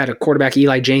when they had a quarterback,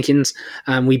 Eli Jenkins.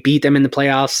 We beat them in the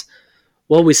playoffs.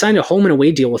 Well, we signed a home and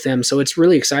away deal with them, so it's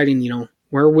really exciting.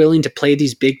 We're willing to play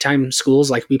these big-time schools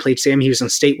like we played Sam Houston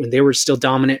State when they were still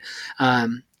dominant.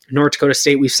 North Dakota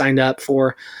State we've signed up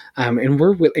for, and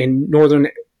we're in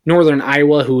northern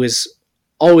Iowa, who is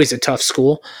always a tough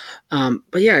school.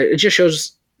 But yeah, it just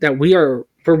shows that we're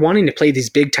wanting to play these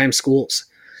big-time schools.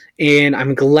 And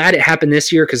I'm glad it happened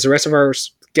this year because the rest of our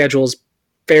schedule is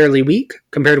fairly weak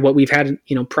compared to what we've had,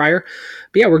 prior.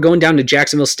 But yeah, we're going down to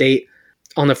Jacksonville State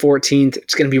on the 14th.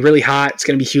 It's going to be really hot. It's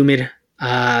going to be humid.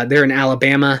 They're in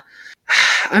Alabama.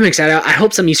 I'm excited. I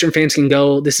hope some Eastern fans can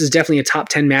go. This is definitely a top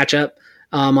 10 matchup.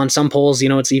 On some polls,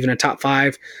 it's even a top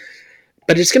 5.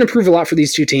 But it's going to prove a lot for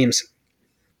these two teams.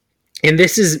 And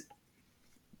this is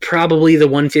probably the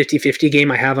 150-50 game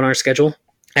I have on our schedule.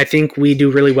 I think we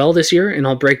do really well this year, and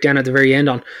I'll break down at the very end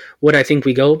on what I think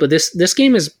we go. But this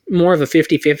game is more of a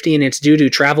 50-50, and it's due to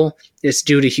travel, it's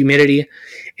due to humidity,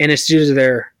 and it's due to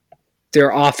their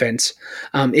offense.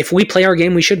 If we play our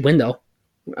game, we should win, though.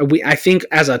 I think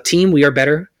as a team, we are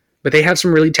better, but they have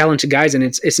some really talented guys, and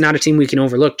it's not a team we can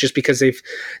overlook just because they've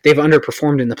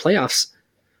underperformed in the playoffs.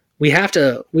 We have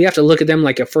to look at them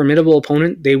like a formidable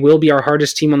opponent. They will be our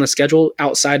hardest team on the schedule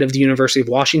outside of the University of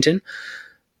Washington.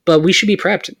 But we should be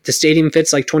prepped. The stadium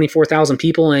fits like 24,000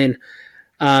 people, and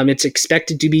it's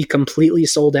expected to be completely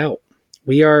sold out.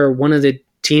 We are one of the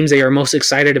teams they are most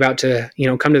excited about to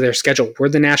come to their schedule. We're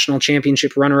the national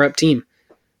championship runner-up team.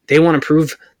 They want to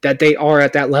prove that they are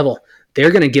at that level. They're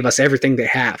going to give us everything they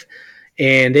have.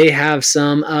 And they have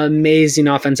some amazing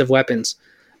offensive weapons.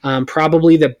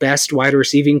 Probably the best wide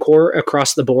receiving core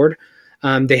across the board.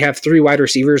 They have 3 wide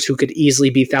receivers who could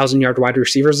easily be 1,000-yard wide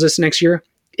receivers this next year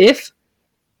if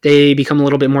they become a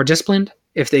little bit more disciplined,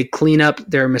 if they clean up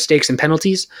their mistakes and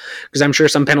penalties, because I'm sure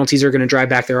some penalties are going to drive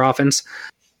back their offense.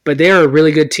 But they are a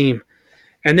really good team.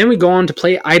 And then we go on to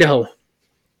play Idaho.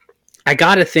 I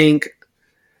got to think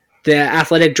the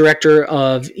athletic director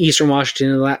of Eastern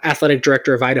Washington, the athletic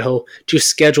director of Idaho, to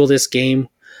schedule this game.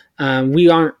 We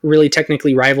aren't really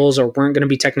technically rivals, or weren't going to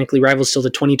be technically rivals till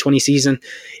the 2020 season,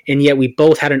 and yet we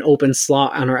both had an open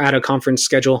slot on our out-of-conference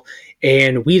schedule,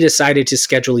 and we decided to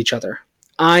schedule each other.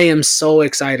 I am so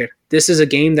excited. This is a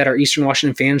game that our Eastern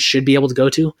Washington fans should be able to go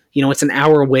to. It's an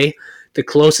hour away. The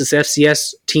closest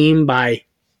FCS team by,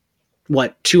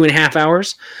 2.5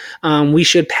 hours? We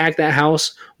should pack that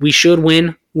house. We should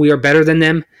win. We are better than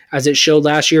them, as it showed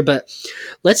last year, but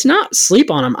let's not sleep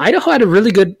on them. Idaho had a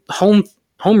really good home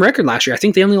home record last year. I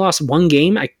think they only lost one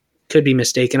game. I could be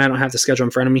mistaken. I don't have the schedule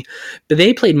in front of me, but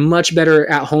they played much better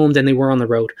at home than they were on the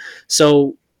road.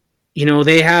 So,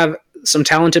 they have some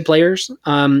talented players.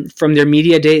 From their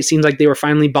media day, it seems like they were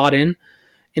finally bought in,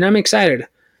 and I'm excited.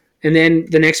 And then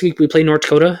the next week we play North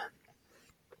Dakota.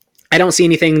 I don't see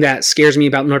anything that scares me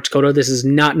about North Dakota. This is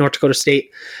not North Dakota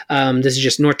State. This is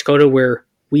just North Dakota, where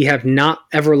we have not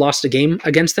ever lost a game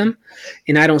against them,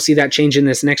 and I don't see that changing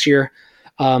this next year.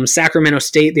 Sacramento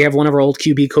State, they have one of our old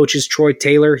QB coaches, Troy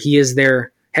Taylor. He is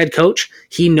their head coach.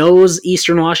 He knows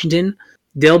Eastern Washington.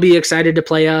 They'll be excited to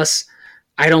play us.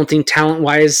 I don't think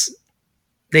talent-wise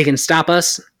they can stop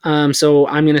us. So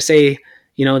I'm going to say,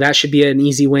 that should be an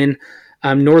easy win.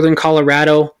 Northern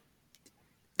Colorado,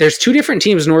 there's two different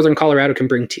teams Northern Colorado can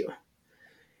bring to you.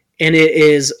 And it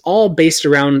is all based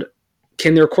around,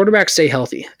 can their quarterback stay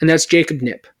healthy? And that's Jacob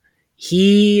Knipp.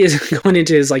 He is going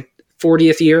into his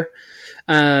 40th year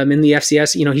in the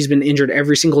FCS. He's been injured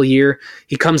every single year.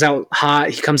 He comes out hot.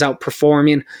 He comes out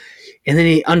performing. And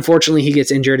then unfortunately he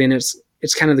gets injured, and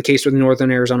it's kind of the case with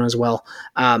Northern Arizona as well.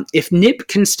 If Knipp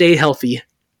can stay healthy,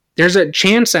 there's a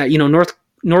chance that,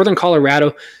 Northern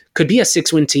Colorado could be a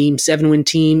 6-win team, 7-win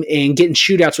team, and getting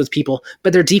shootouts with people,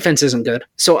 but their defense isn't good.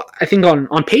 So I think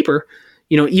on paper,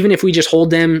 even if we just hold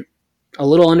them a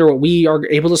little under what we are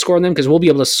able to score on them, because we'll be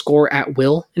able to score at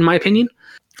will, in my opinion,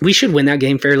 we should win that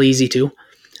game fairly easy too.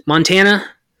 Montana,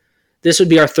 this would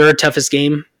be our third toughest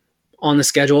game on the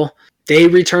schedule. They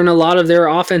return a lot of their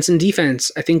offense and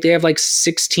defense. I think they have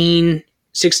 16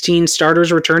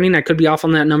 starters returning. I could be off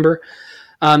on that number.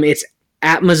 It's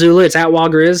at Missoula. It's at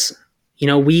Wagriz.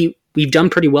 We've done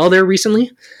pretty well there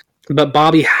recently, but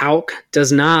Bobby Hauck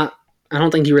does not, I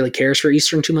don't think he really cares for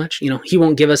Eastern too much. He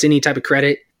won't give us any type of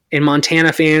credit. And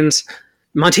Montana fans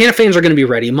are going to be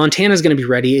ready. Montana's going to be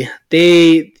ready.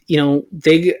 They,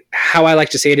 how I like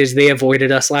to say it is they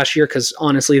avoided us last year, because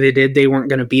honestly they did. They weren't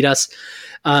going to beat us.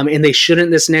 And they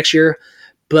shouldn't this next year.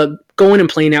 But going and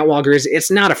playing at Walgreens,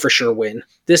 it's not a for sure win.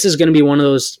 This is going to be one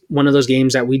of those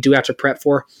games that we do have to prep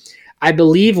for. I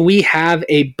believe we have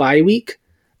a bye week.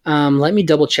 Let me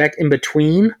double check in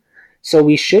between. So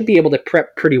we should be able to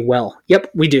prep pretty well.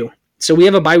 Yep, we do. So we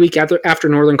have a bye week after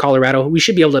Northern Colorado. We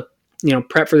should be able to,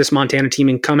 prep for this Montana team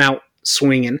and come out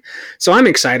swinging. So I'm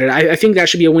excited. I think that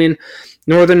should be a win.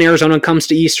 Northern Arizona comes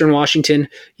to Eastern Washington.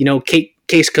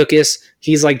 Case Cookus,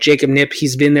 he's like Jacob Knipp.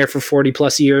 He's been there for 40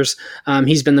 plus years.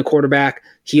 He's been the quarterback.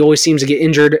 He always seems to get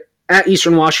injured at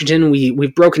Eastern Washington.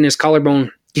 We've broken his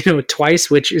collarbone,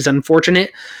 twice, which is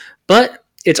unfortunate, but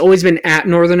it's always been at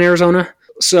Northern Arizona.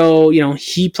 So,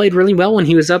 he played really well when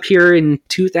he was up here in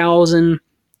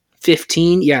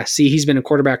 2015. Yeah, see, he's been a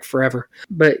quarterback forever.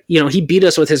 But, he beat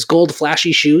us with his gold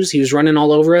flashy shoes. He was running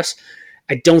all over us.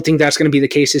 I don't think that's going to be the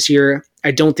case this year.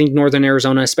 I don't think Northern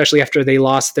Arizona, especially after they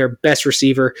lost their best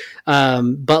receiver,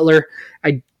 Butler,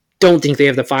 I don't think they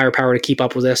have the firepower to keep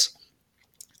up with this.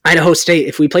 Idaho State,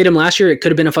 if we played them last year, it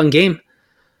could have been a fun game.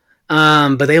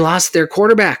 But they lost their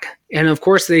quarterback. And of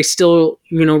course, they still,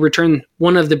 return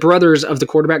one of the brothers of the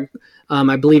quarterback.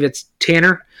 I believe it's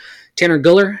Tanner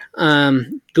Guller,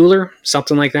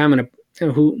 something like that.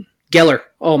 Geller.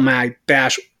 Oh my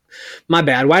bad. Why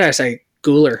did I say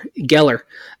Geller?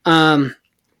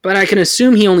 But I can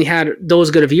assume he only had those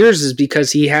good of years is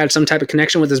because he had some type of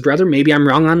connection with his brother. Maybe I'm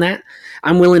wrong on that.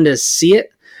 I'm willing to see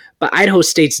it. But Idaho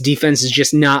State's defense is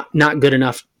just not good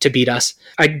enough to beat us.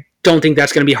 I don't think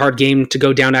that's going to be a hard game to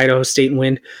go down to Idaho State and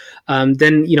win.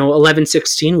 Then,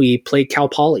 11-16, we played Cal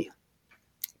Poly.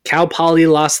 Cal Poly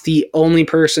lost the only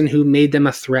person who made them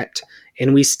a threat,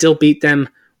 and we still beat them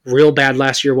real bad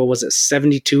last year. What was it,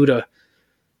 72 to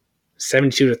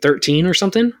 13 or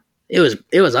something? It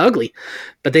was ugly,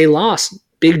 but they lost.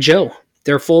 Big Joe,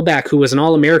 their fullback, who was an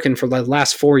All-American for the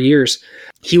last 4 years,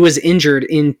 he was injured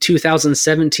in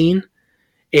 2017.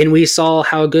 And we saw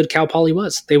how good Cal Poly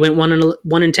was. They went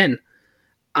 1-10.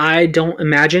 I don't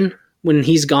imagine when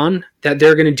he's gone that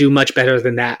they're going to do much better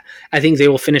than that. I think they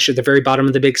will finish at the very bottom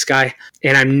of the Big Sky,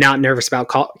 and I'm not nervous about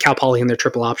Cal Poly and their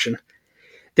triple option.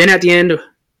 Then at the end,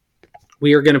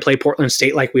 we are going to play Portland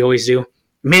State like we always do.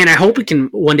 Man, I hope we can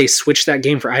one day switch that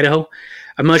game for Idaho.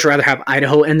 I'd much rather have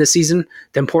Idaho end the season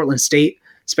than Portland State,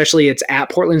 especially it's at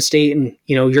Portland State, and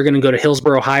you're going to go to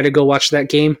Hillsborough High to go watch that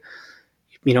game.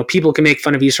 People can make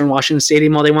fun of Eastern Washington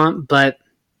Stadium all they want, but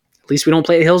at least we don't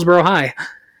play at Hillsborough High.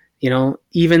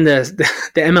 Even the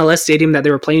MLS stadium that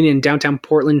they were playing in downtown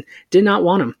Portland did not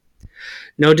want them.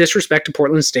 No disrespect to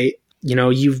Portland State.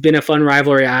 You've been a fun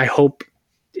rivalry. I hope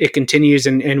it continues,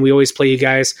 and we always play you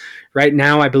guys. Right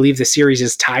now, I believe the series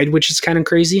is tied, which is kind of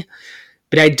crazy.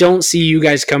 But I don't see you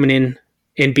guys coming in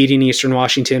in beating Eastern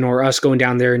Washington or us going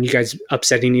down there and you guys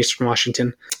upsetting Eastern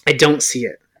Washington. I don't see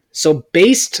it. So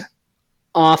based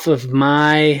off of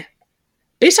me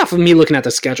looking at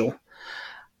the schedule,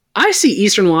 I see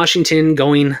Eastern Washington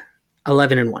going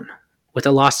 11-1 with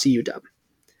a loss to UW.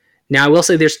 Now I will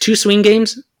say there's 2 swing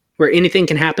games where anything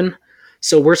can happen.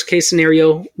 So worst case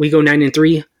scenario, we go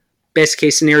 9-3. Best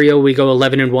case scenario, we go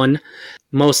 11-1.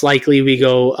 Most likely we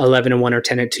go 11-1 or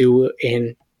 10-2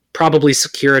 and probably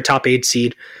secure a top 8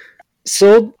 seed.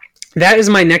 So that is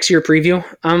my next year preview.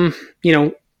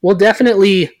 We'll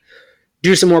definitely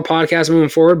do some more podcasts moving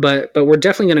forward, but we're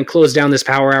definitely going to close down this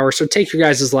power hour. So take your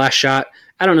guys' last shot.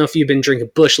 I don't know if you've been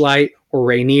drinking Busch Light or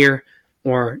Rainier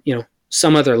or,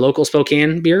 some other local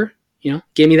Spokane beer.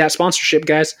 Give me that sponsorship,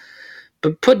 guys.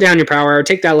 But put down your power hour,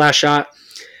 take that last shot,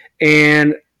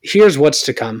 and here's what's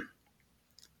to come.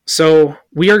 So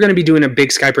we are going to be doing a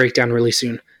Big Sky breakdown really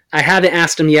soon. I haven't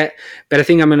asked them yet, but I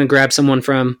think I'm going to grab someone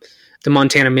from the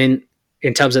Montana Mint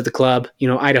and Tubbs at the Club,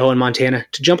 Idaho and Montana,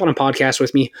 to jump on a podcast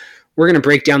with me. We're going to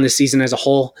break down this season as a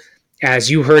whole.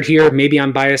 As you heard here, maybe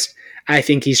I'm biased. I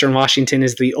think Eastern Washington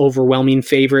is the overwhelming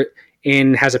favorite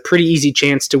and has a pretty easy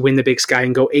chance to win the Big Sky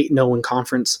and go 8-0 in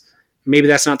conference. Maybe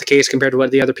that's not the case compared to what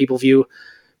the other people view,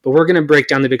 but we're going to break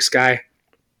down the Big Sky.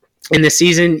 In this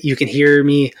season, you can hear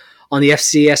me on the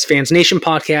FCS Fans Nation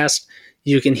podcast.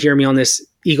 You can hear me on this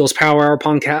Eagles Power Hour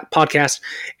podcast,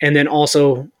 and then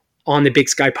also on the Big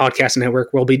Sky Podcast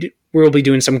Network. We'll be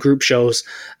doing some group shows,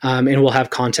 and we'll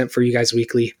have content for you guys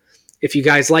weekly. If you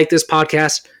guys like this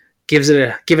podcast, give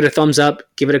it a thumbs up,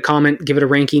 give it a comment, give it a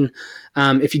ranking.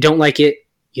 If you don't like it,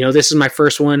 this is my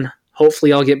first one.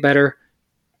 Hopefully I'll get better.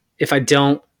 If I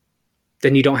don't,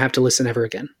 then you don't have to listen ever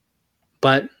again.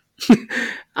 But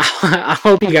I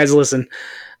hope you guys listen.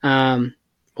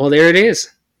 Well, there it is.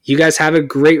 You guys have a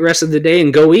great rest of the day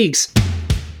and go Eags.